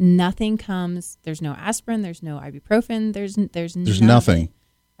 Nothing comes. There's no aspirin. There's no ibuprofen. There's nothing.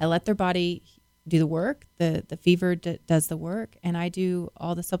 I let their body do the work. The fever does the work, and I do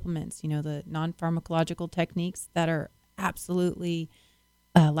all the supplements. The non-pharmacological techniques that are absolutely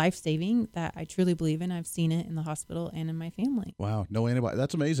life-saving, that I truly believe in. I've seen it in the hospital and in my family. Wow, no antibiotics.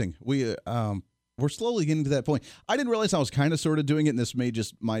 That's amazing. We're slowly getting to that point. I didn't realize I was kind of sort of doing it, and this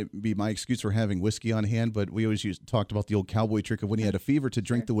might be my excuse for having whiskey on hand, but we always talked about the old cowboy trick of when you had a fever to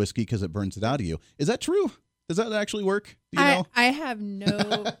drink the whiskey because it burns it out of you. Is that true? Does that actually work? Do you know? I have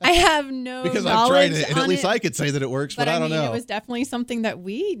no because I've tried it, and at least I could say that it works, but I don't know. It was definitely something that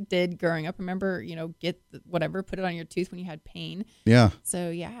we did growing up. Remember, get whatever, put it on your tooth when you had pain. Yeah. So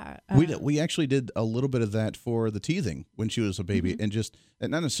yeah, we actually did a little bit of that for the teething when she was a baby, and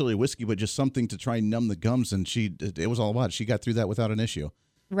not necessarily whiskey, but just something to try and numb the gums, and it was all about it. She got through that without an issue.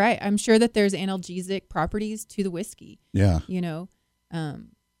 Right. I'm sure that there's analgesic properties to the whiskey. Yeah.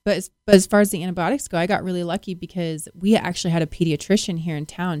 But as far as the antibiotics go, I got really lucky because we actually had a pediatrician here in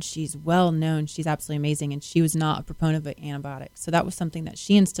town. She's well known. She's absolutely amazing. And she was not a proponent of antibiotics. So that was something that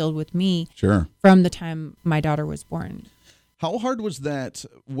she instilled with me from the time my daughter was born. How hard was that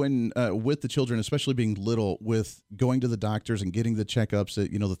when with the children, especially being little, with going to the doctors and getting the checkups at,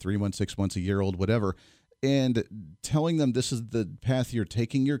 the 3 months, 6 months, a year old, whatever, and telling them this is the path you're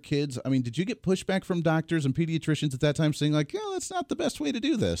taking your kids? I mean, did you get pushback from doctors and pediatricians at that time saying like, that's not the best way to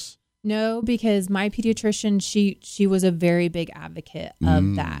do this? No, because my pediatrician, she was a very big advocate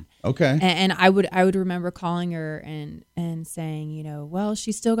of that. Okay. And I would remember calling her and saying, well,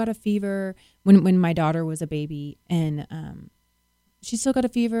 she's still got a fever when my daughter was a baby, and she still got a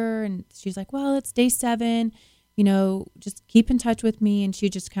fever, and she's like, well, it's day 7. Just keep in touch with me. And she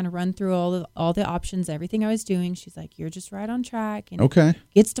just kind of run through all the options, everything I was doing. She's like, you're just right on track. And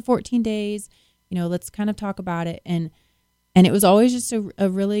gets to 14 days, let's kind of talk about it. And it was always just a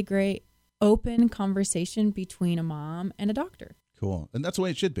really great open conversation between a mom and a doctor. Cool. And that's the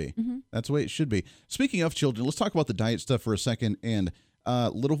way it should be. Mm-hmm. That's the way it should be. Speaking of children, let's talk about the diet stuff for a second. And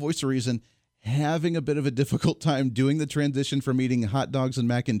little voice of reason, having a bit of a difficult time doing the transition from eating hot dogs and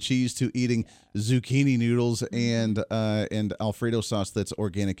mac and cheese to eating zucchini noodles and Alfredo sauce that's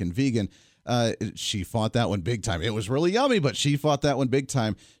organic and vegan. She fought that one big time. It was really yummy, but she fought that one big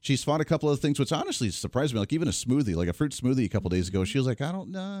time. She's fought a couple of things, which honestly surprised me. Like even a smoothie, like a fruit smoothie a couple days ago. She was like, I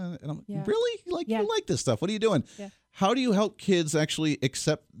don't know. And I'm really? You like this stuff. What are you doing? Yeah. How do you help kids actually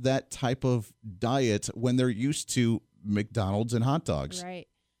accept that type of diet when they're used to McDonald's and hot dogs?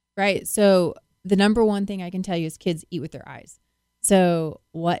 Right. So the number one thing I can tell you is kids eat with their eyes. So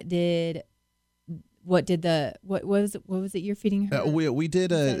what was it you're feeding her? We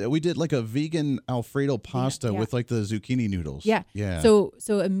did like a vegan Alfredo pasta with like the zucchini noodles. Yeah. So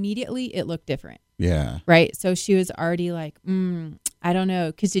immediately it looked different. Yeah. Right. So she was already like, I don't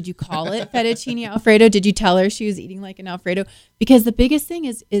know. Because did you call it fettuccine Alfredo? Did you tell her she was eating like an Alfredo? Because the biggest thing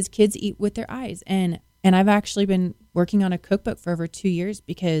is kids eat with their eyes. And I've actually been working on a cookbook for over 2 years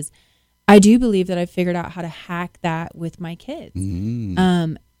because I do believe that I've figured out how to hack that with my kids.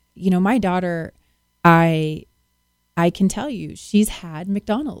 My daughter, I can tell you, she's had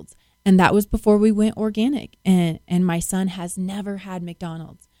McDonald's, and that was before we went organic. And my son has never had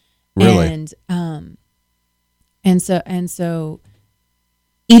McDonald's. Really? And so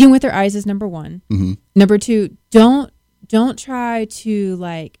eating with their eyes is number one. Mm-hmm. Number two, don't try to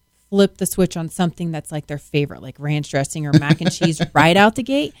like flip the switch on something that's like their favorite, like ranch dressing or mac and cheese right out the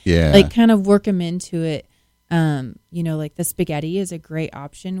gate. Yeah. Like kind of work them into it. Like the spaghetti is a great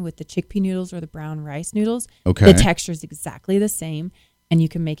option with the chickpea noodles or the brown rice noodles. Okay. The texture is exactly the same, and you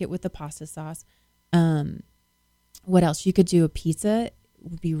can make it with the pasta sauce. What else? You could do a pizza. It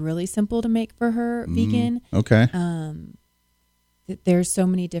would be really simple to make for her, vegan. Okay. There's so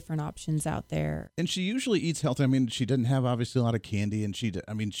many different options out there. And she usually eats healthy. I mean, she doesn't have obviously a lot of candy, and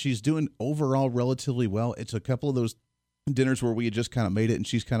she's doing overall relatively well. It's a couple of those dinners where we had just kind of made it, and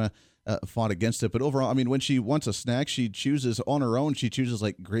she's kind of fought against it. But overall, I mean, when she wants a snack, she chooses on her own. She chooses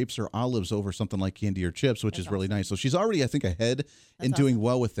like grapes or olives over something like candy or chips, which is really nice. So she's already, I think, ahead and doing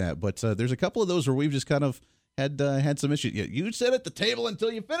well with that. But there's a couple of those where we've just kind of had some issues. You sit at the table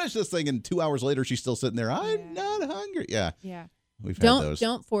until you finish this thing, and 2 hours later, she's still sitting there. I'm not hungry. Yeah. We've had those.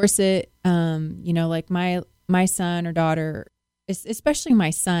 Don't force it. Like my son or daughter, especially my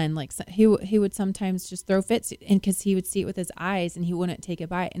son, like he would sometimes just throw fits, and because he would see it with his eyes and he wouldn't take a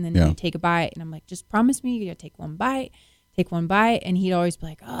bite, and then he'd take a bite, and I'm like, just promise me you gotta take one bite. take one bite, and he'd always be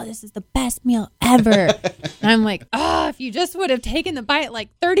like, "Oh, this is the best meal ever." And I'm like, "Oh, if you just would have taken the bite like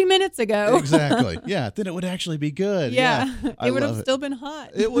 30 minutes ago." Exactly. Yeah, then it would actually be good. Yeah. I It would have love still been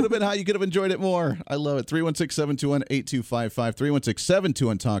hot. It would have been hot. You could have enjoyed it more. I love it. 316-721-8255.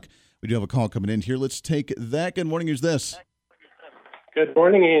 316-721-TALK. We do have a call coming in here. Let's take that. Good morning. Who's this? Good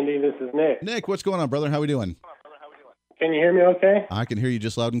morning, Andy. This is Nick. Nick, what's going on, brother? How we doing? Can you hear me okay? I can hear you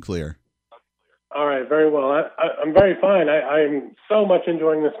just loud and clear. All right, very well. I'm very fine. I'm so much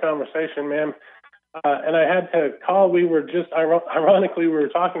enjoying this conversation, ma'am. And I had to call. We were just, ironically, we were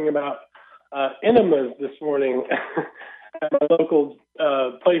talking about enemas this morning at my local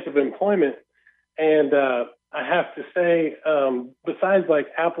place of employment. And I have to say, besides like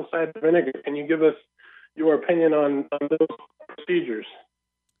apple cider vinegar, can you give us your opinion on those procedures?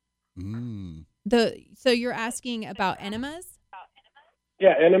 So you're asking about enemas?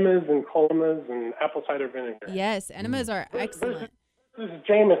 Yeah, enemas and colomas and apple cider vinegar. Yes, enemas are excellent. This is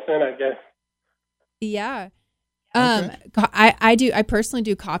Jameson, I guess. Yeah. Okay. I personally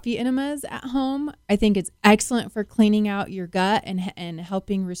do coffee enemas at home. I think it's excellent for cleaning out your gut and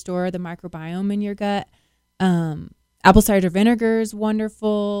helping restore the microbiome in your gut. Apple cider vinegar is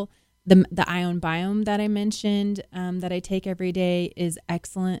wonderful. The ion biome that I mentioned that I take every day is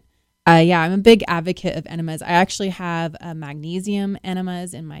excellent. I'm a big advocate of enemas. I actually have magnesium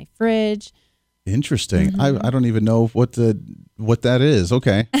enemas in my fridge. Interesting. I don't even know what that is.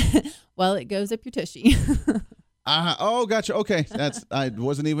 Okay. Well, it goes up your tushy. Oh, gotcha. Okay, that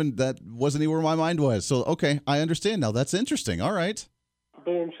wasn't even where my mind was. So, okay, I understand now. That's interesting. All right.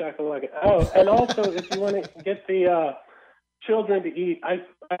 Boom shakalaka. Oh, and also, if you want to get the children to eat, I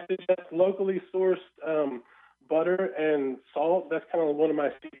suggest locally sourced butter and salt. That's kind of one of my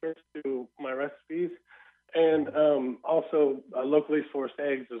secrets to my recipes, and also locally sourced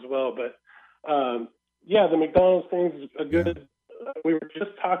eggs as well. But the McDonald's thing is a good. Yeah. We were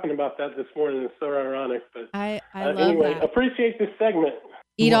just talking about that this morning. It's so ironic, but I love anyway, that. Appreciate this segment.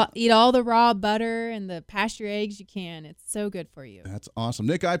 Eat all the raw butter and the pasture eggs you can. It's so good for you. That's awesome.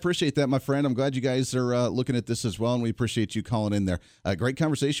 Nick, I appreciate that, my friend. I'm glad you guys are looking at this as well, and we appreciate you calling in there. Great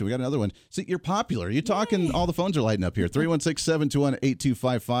conversation. We got another one. See, you're popular. You're talking. Yay. All the phones are lighting up here.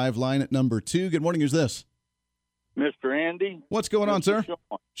 316-721-8255, line at number 2. Good morning. Who's this? Mr. Andy. What's going on, sir?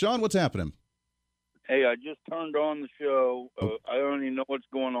 Sean, what's happening? Hey, I just turned on the show. I don't even know what's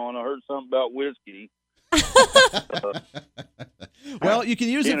going on. I heard something about whiskey. Well, you can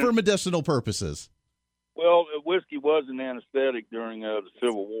use it for medicinal purposes. Well, whiskey was an anesthetic during the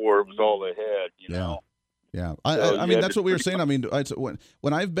Civil War. It was all they had, you know. Yeah. I mean, that's what we were saying. I mean,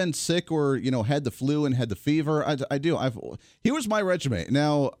 when I've been sick or, had the flu and had the fever, I do. Here was my regimen.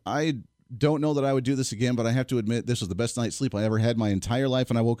 Now, I don't know that I would do this again, but I have to admit this was the best night's sleep I ever had my entire life,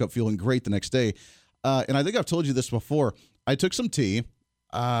 and I woke up feeling great the next day. And I think I've told you this before. I took some tea.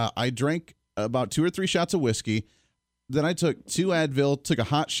 I drank about 2 or 3 shots of whiskey. Then I took 2 Advil, took a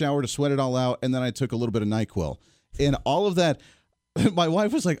hot shower to sweat it all out, and then I took a little bit of NyQuil. And all of that, my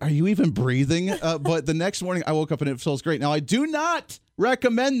wife was like, "Are you even breathing?" But the next morning, I woke up and it feels great. Now, I do not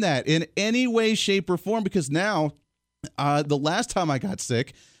recommend that in any way, shape, or form, because now, the last time I got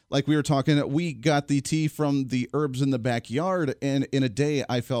sick, like we were talking, we got the tea from the herbs in the backyard, and in a day,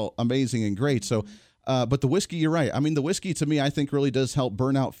 I felt amazing and great. So, but the whiskey, you're right. I mean, the whiskey, to me, I think really does help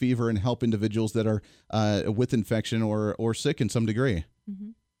burn out fever and help individuals that are with infection or sick in some degree. Mm-hmm.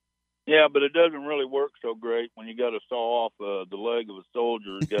 Yeah, but it doesn't really work so great when you got to saw off the leg of a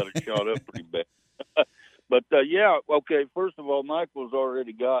soldier who's got it shot up pretty bad. But, okay, first of all, NyQuil's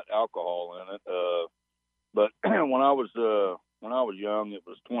already got alcohol in it. But when I was young, it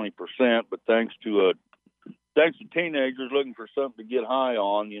was 20%. But thanks to teenagers looking for something to get high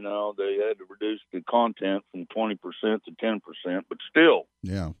on, they had to reduce the content from 20% to 10%. But still,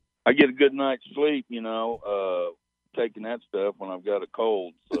 yeah, I get a good night's sleep, taking that stuff when I've got a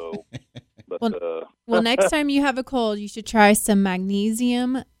cold. So, but well, next time you have a cold, you should try some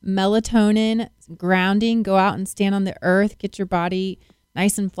magnesium, melatonin, grounding. Go out and stand on the earth, get your body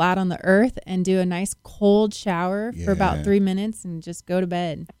nice and flat on the earth, and do a nice cold shower for about 3 minutes, and just go to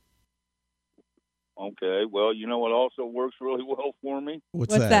bed. Okay. Well, you know what also works really well for me?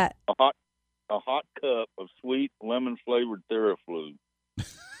 What's that? A hot cup of sweet lemon flavored Theraflu.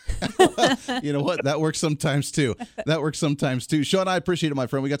 You know what? That works sometimes too. Sean, I appreciate it, my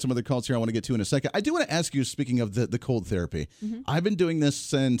friend. We got some other calls here I want to get to in a second. I do want to ask you, speaking of the cold therapy, I've been doing this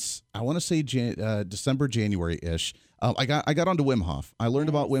since, I want to say December, January-ish. I got onto Wim Hof. I learned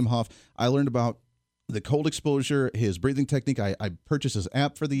about Wim Hof. I learned about the cold exposure, his breathing technique. I purchased his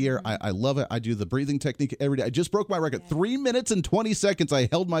app for the year. I love it. I do the breathing technique every day. I just broke my record. 3 minutes and 20 seconds. I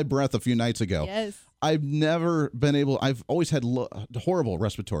held my breath a few nights ago. Yes. I've never been able, I've always had horrible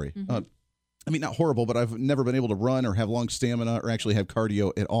respiratory. I mean, not horrible, but I've never been able to run or have long stamina or actually have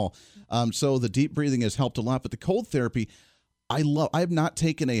cardio at all. So the deep breathing has helped a lot. But the cold therapy, I have not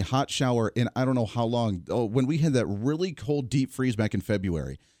taken a hot shower in I don't know how long. Oh, when we had that really cold deep freeze back in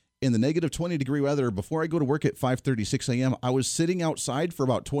February, in the negative 20-degree weather, before I go to work at 5:30, 6 a.m., I was sitting outside for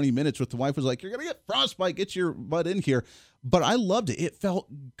about 20 minutes with the wife was like, you're going to get frostbite, get your butt in here. But I loved it. It felt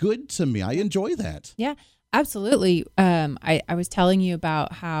good to me. I enjoy that. Yeah, absolutely. I was telling you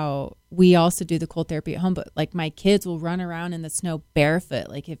about how we also do the cold therapy at home, but like my kids will run around in the snow barefoot.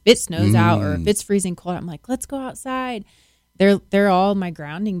 Like if it snows out or if it's freezing cold, I'm like, let's go outside. They're all my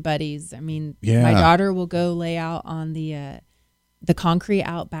grounding buddies. I mean, my daughter will go lay out on the concrete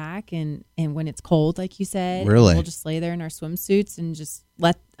out back and when it's cold, like you said, really, we'll just lay there in our swimsuits and just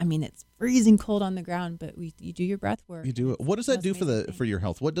it's freezing cold on the ground, but you do your breath work. You do it. What does that do for your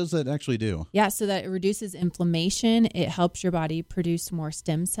health? What does that actually do? Yeah, so that it reduces inflammation. It helps your body produce more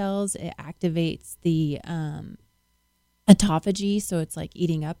stem cells. It activates the autophagy, so it's like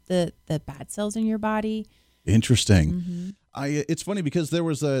eating up the bad cells in your body. Interesting. It's funny because there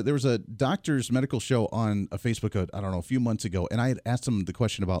was a doctor's medical show on a Facebook, I don't know, a few months ago, and I had asked him the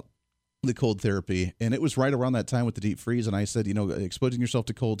question about the cold therapy, and it was right around that time with the deep freeze, and I said, exposing yourself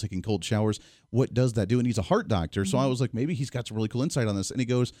to cold, taking cold showers, what does that do? And he's a heart doctor, so I was like, maybe he's got some really cool insight on this, and he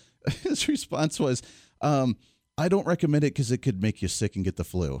goes, his response was, I don't recommend it because it could make you sick and get the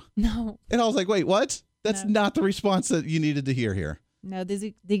flu. No. And I was like, wait, what? That's not the response that you needed to hear here. No, this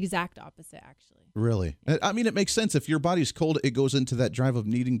is the exact opposite, actually. Really? I mean, it makes sense. If your body's cold, it goes into that drive of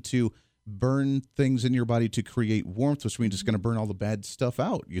needing to burn things in your body to create warmth, which means it's going to burn all the bad stuff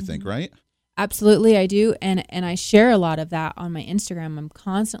out, you think, right? Absolutely, I do. And I share a lot of that on my Instagram. I'm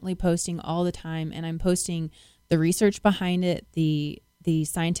constantly posting all the time, and I'm posting the research behind it, the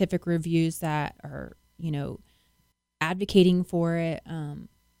scientific reviews that are, advocating for it,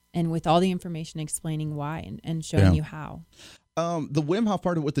 and with all the information explaining why and showing you how. The Wim Hof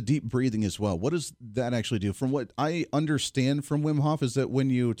part of it with the deep breathing as well. What does that actually do? From what I understand from Wim Hof is that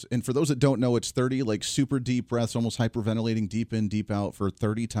and for those that don't know, it's 30 like super deep breaths, almost hyperventilating, deep in, deep out for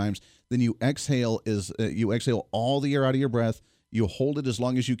 30 times. Then you exhale all the air out of your breath. You hold it as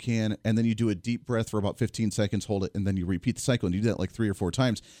long as you can, and then you do a deep breath for about 15 seconds, hold it, and then you repeat the cycle, and you do that like 3 or 4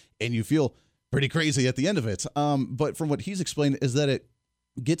 times, and you feel pretty crazy at the end of it. But from what he's explained is that it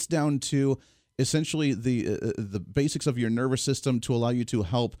gets down to essentially the basics of your nervous system to allow you to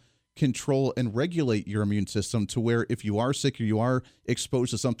help control and regulate your immune system to where if you are sick or you are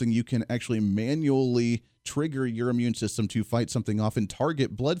exposed to something, you can actually manually trigger your immune system to fight something off and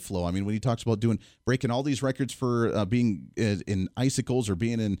target blood flow. I mean, when he talks about breaking all these records for being in icicles or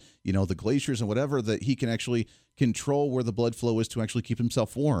being in, the glaciers and whatever, that he can actually control where the blood flow is to actually keep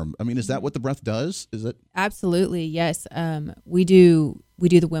himself warm. I mean, is that what the breath does? Is it? Absolutely. Yes. We do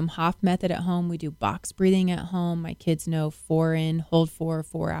the Wim Hof method at home. We do box breathing at home. My kids know 4 in, hold 4,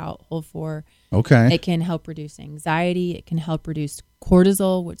 4 out, hold 4. Okay. It can help reduce anxiety. It can help reduce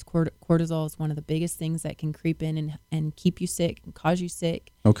cortisol, which cortisol is one of the biggest things that can creep in and keep you sick and cause you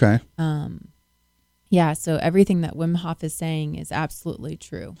sick. Okay. Yeah. So everything that Wim Hof is saying is absolutely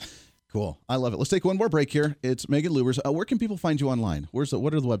true. Cool. I love it. Let's take one more break here. It's Megan Lubbers. Where can people find you online? What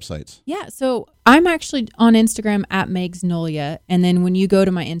are the websites? Yeah. So I'm actually on Instagram at Megs Nolia. And then when you go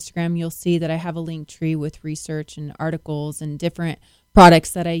to my Instagram, you'll see that I have a link tree with research and articles and different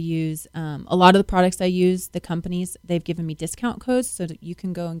products that I use. A lot of the products I use, the companies, they've given me discount codes so that you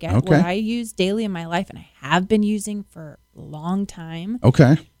can go and get what I use daily in my life and I have been using for a long time.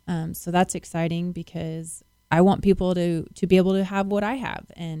 Okay. So that's exciting because I want people to be able to have what I have.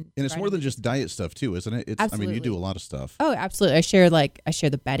 And it's more than just diet stuff too, isn't it? Absolutely. I mean, you do a lot of stuff. Oh, absolutely. I share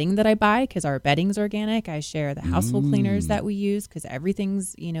the bedding that I buy because our bedding's organic. I share the household cleaners that we use because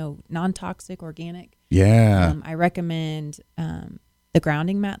everything's, non-toxic, organic. Yeah. I recommend the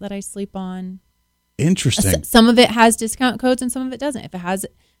grounding mat that I sleep on. Interesting. Some of it has discount codes and some of it doesn't. If it has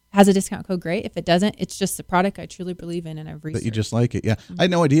a discount code, great. If it doesn't, it's just a product I truly believe in and I've researched. That you just like it, yeah. I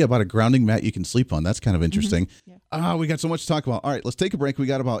had no idea about a grounding mat you can sleep on. That's kind of interesting. Yeah. We got so much to talk about. All right, let's take a break. We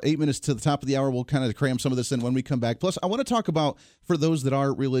got about 8 minutes to the top of the hour. We'll kind of cram some of this in when we come back. Plus, I want to talk about, for those that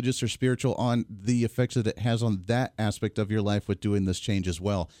are religious or spiritual, on the effects that it has on that aspect of your life with doing this change as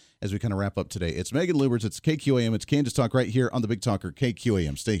well as we kind of wrap up today. It's Megan Lubbers. It's KQAM. It's Kansas Talk right here on the Big Talker,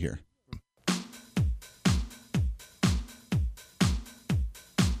 KQAM. Stay here.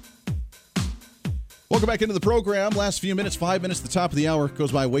 Welcome back into the program. Last few minutes, 5 minutes at the top of the hour.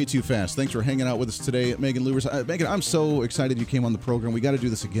 Goes by way too fast. Thanks for hanging out with us today, Megan Lubbers. Megan, I'm so excited you came on the program. We got to do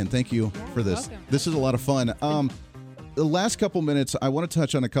this again. Thank you for this. Welcome. This is a lot of fun. The last couple minutes, I want to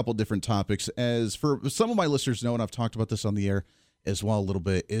touch on a couple different topics. As for some of my listeners know, and I've talked about this on the air as well a little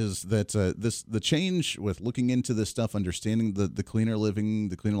bit, is that the change with looking into this stuff, understanding the cleaner living,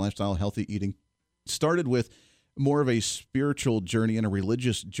 the cleaner lifestyle, healthy eating, started with more of a spiritual journey and a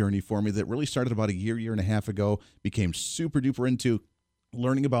religious journey for me that really started about a year and a half ago, became super duper into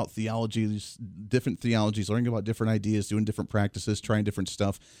learning about theologies, different theologies, learning about different ideas, doing different practices, trying different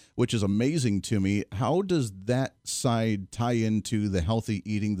stuff, which is amazing to me. How does that side tie into the healthy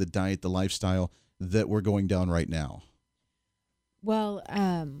eating, the diet, the lifestyle that we're going down right now? Well,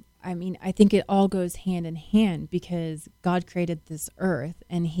 I mean, I think it all goes hand in hand because God created this earth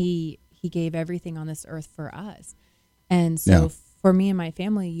and He gave everything on this earth for us. And so for me and my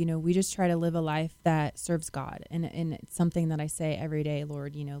family, you know, we just try to live a life that serves God. And it's something that I say every day,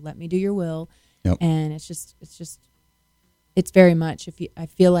 Lord, you know, let me do your will. Yep. And it's very much, I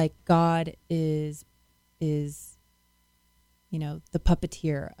feel like God is, you know, the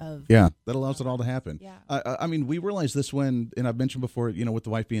puppeteer of. Yeah, that allows it all to happen. Yeah. I mean, we realized this when, and I've mentioned before, you know, with the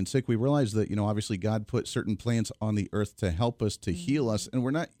wife being sick, we realized that, you know, obviously God put certain plants on the earth to help us, to heal us, and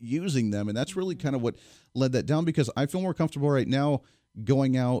we're not using them. And that's really kind of what led that down, because I feel more comfortable right now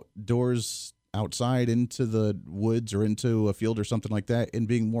going outdoors, outside into the woods or into a field or something like that, and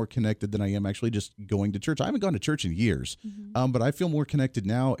being more connected than I am actually just going to church. I haven't gone to church in years, but I feel more connected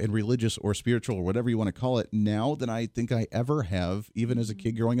now and religious or spiritual or whatever you want to call it now than I think I ever have, even as a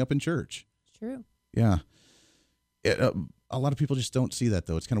kid growing up in church. True. Yeah. A lot of people just don't see that,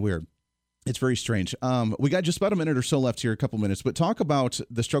 though. It's kind of weird. It's very strange. We got just about a minute or so left here, a couple minutes, but talk about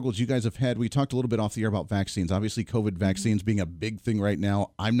the struggles you guys have had. We talked a little bit off the air about vaccines. Obviously, COVID vaccines being a big thing right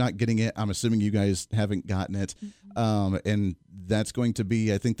now. I'm not getting it. I'm assuming you guys haven't gotten it. And that's going to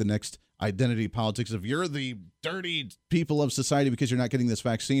be, I think, the next identity politics of you're the dirty people of society because you're not getting this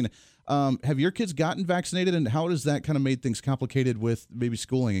vaccine. Have your kids gotten vaccinated, and how does that kind of made things complicated with maybe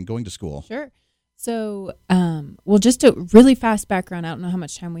schooling and going to school? Sure. So, well, just a really fast background. I don't know how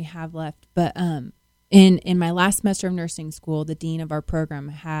much time we have left, but in my last semester of nursing school, the dean of our program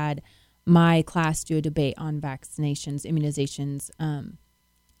had my class do a debate on vaccinations, immunizations,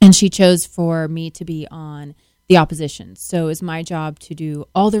 and she chose for me to be on the opposition. So it's my job to do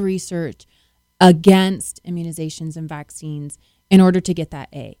all the research against immunizations and vaccines in order to get that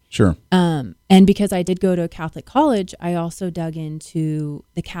A. Sure. And because I did go to a Catholic college, I also dug into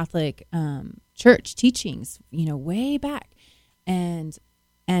the Catholic church teachings, you know, way back. And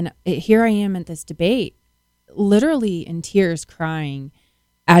here I am at this debate, literally in tears, crying,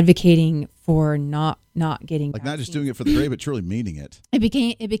 advocating for not getting like vaccines. not just doing it for the grade, but truly meaning it. It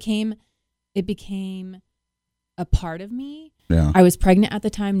became a part of me. Yeah. I was pregnant at the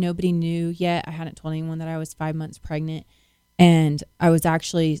time. Nobody knew yet. I hadn't told anyone that I was 5 months pregnant. And I was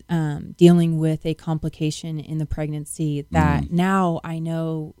actually dealing with a complication in the pregnancy that now I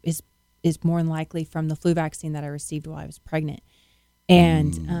know is more than likely from the flu vaccine that I received while I was pregnant.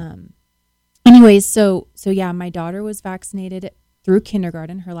 And anyways, so yeah, my daughter was vaccinated through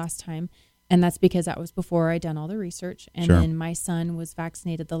kindergarten her last time. And that's because that was before I'd done all the research. And then my son was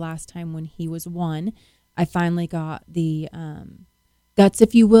vaccinated the last time when he was 1. I finally got the guts,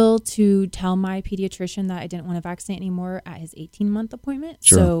 if you will, to tell my pediatrician that I didn't want to vaccinate anymore at his 18-month appointment.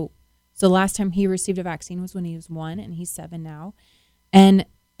 Sure. So last time he received a vaccine was when he was 1, and he's 7 now. And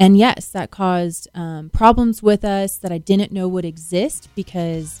yes, that caused problems with us that I didn't know would exist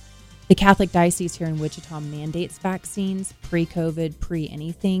because the Catholic Diocese here in Wichita mandates vaccines pre-COVID,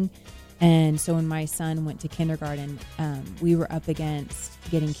 pre-anything. And so when my son went to kindergarten, we were up against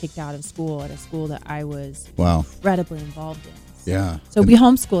getting kicked out of school at a school that I was incredibly involved in. Yeah. So we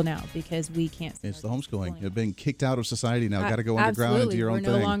homeschool now because we can't. It's the homeschooling. You're being kicked out of society now. Got to go underground and do your own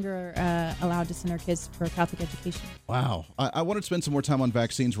thing. We're no longer allowed to send our kids for Catholic education. Wow. I want to spend some more time on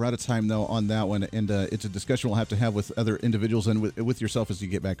vaccines. We're out of time, though, on that one. And it's a discussion we'll have to have with other individuals and with yourself as you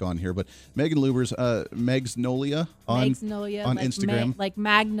get back on here. But Megan Lubbers, Megs Nolia on Instagram. Like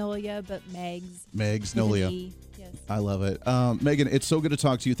Magnolia, but Megs. Megs Nolia. Yes. I love it. Megan, it's so good to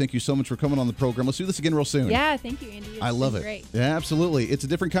talk to you. Thank you so much for coming on the program. Let's do this again real soon. Yeah, thank you, Andy. I love it. Great. Yeah, absolutely. It's a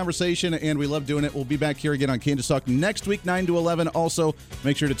different conversation, and we love doing it. We'll be back here again on Kansas Talk next week, 9 to 11. Also,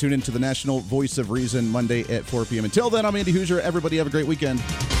 make sure to tune in to the National Voice of Reason Monday at 4 p.m. Until then, I'm Andy Hoosier. Everybody have a great weekend.